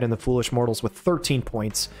Dr. Dickhead and the Foolish Mortals with 13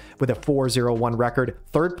 points with a 4-0-1 record.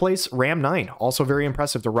 3rd place, Ram9, also very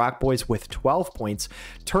impressive. The Rock Boys with 12 points.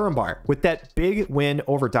 Turambar, with that big win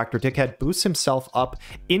over Dr. Dickhead, boosts himself up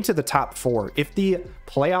into the top 4. If the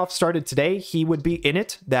playoffs started today, he would be in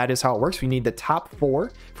it. That is how it works. We need the top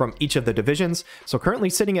 4 from each of the divisions. So currently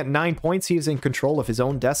sitting at 9 points, he is in control of his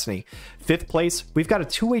own destiny. 5th place, we've got a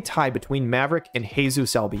 2-way tie between Maverick and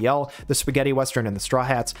JesusLBL, the Spaghetti Western and the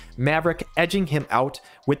Strawhats. Maverick edging him out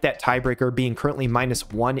with that tiebreaker, being currently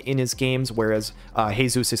 -1 in his games, whereas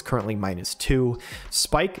Jesus is currently -2.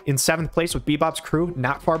 Spike in 7th place with Bebop's crew,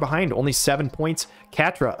 not far behind, only 7 points.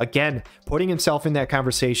 Catrah, again, putting himself in that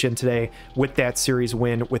conversation today with that series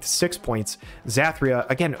win with 6 points. Xathria,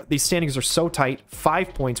 again, these standings are so tight,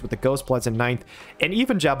 5 points with the Ghostbloods in 9th, and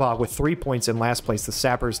even JEBAW with 3 points in last place, the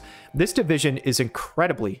Sappers. This division is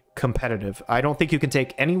incredibly competitive. I don't think you can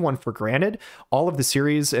take anyone for granted. All of the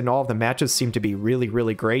series and all of the matches seem to be really,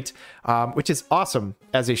 really great, which is awesome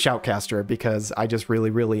as a shoutcaster because I just really,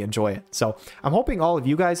 really enjoy it. So I'm hoping all of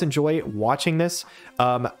you guys enjoy watching this.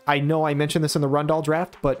 I know I mentioned this in the Rundall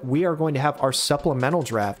draft, but we are going to have our supplemental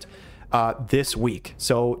draft this week.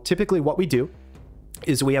 So typically what we do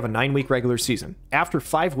is we have a 9-week regular season. After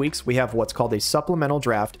 5 weeks, we have what's called a supplemental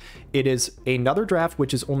draft. It is another draft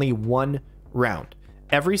which is only 1 round.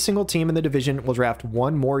 Every single team in the division will draft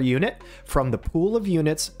 1 more unit from the pool of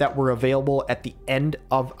units that were available at the end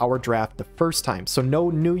of our draft the first time. So no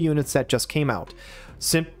new units that just came out.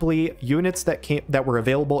 Simply units that were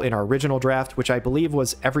available in our original draft, which I believe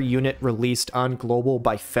was every unit released on global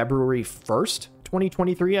by February 1st,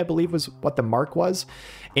 2023, I believe was what the mark was.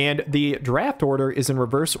 And the draft order is in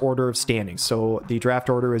reverse order of standings. So the draft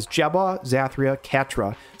order is JEBAW, Xathria,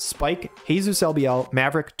 Catrah, Spike, JesusLBL,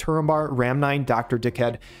 Maverick, Turambar, Ram9, Dr.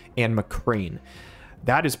 Dickhead, and MacRain.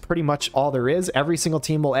 That is pretty much all there is. Every single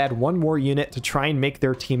team will add 1 more unit to try and make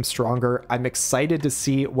their team stronger. I'm excited to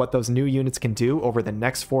see what those new units can do over the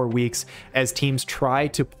next 4 weeks as teams try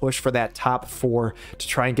to push for that top 4 to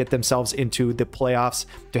try and get themselves into the playoffs,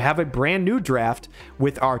 to have a brand new draft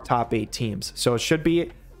with our top 8 teams. So it should be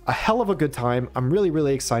a hell of a good time. I'm really,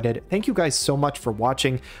 really excited. Thank you guys so much for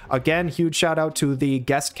watching. Again, huge shout out to the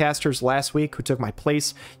guest casters last week who took my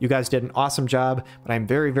place. You guys did an awesome job, but I'm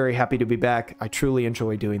very, very happy to be back. I truly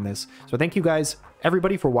enjoy doing this. So thank you guys,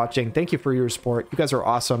 everybody, for watching. Thank you for your support. You guys are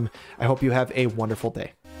awesome. I hope you have a wonderful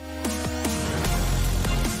day.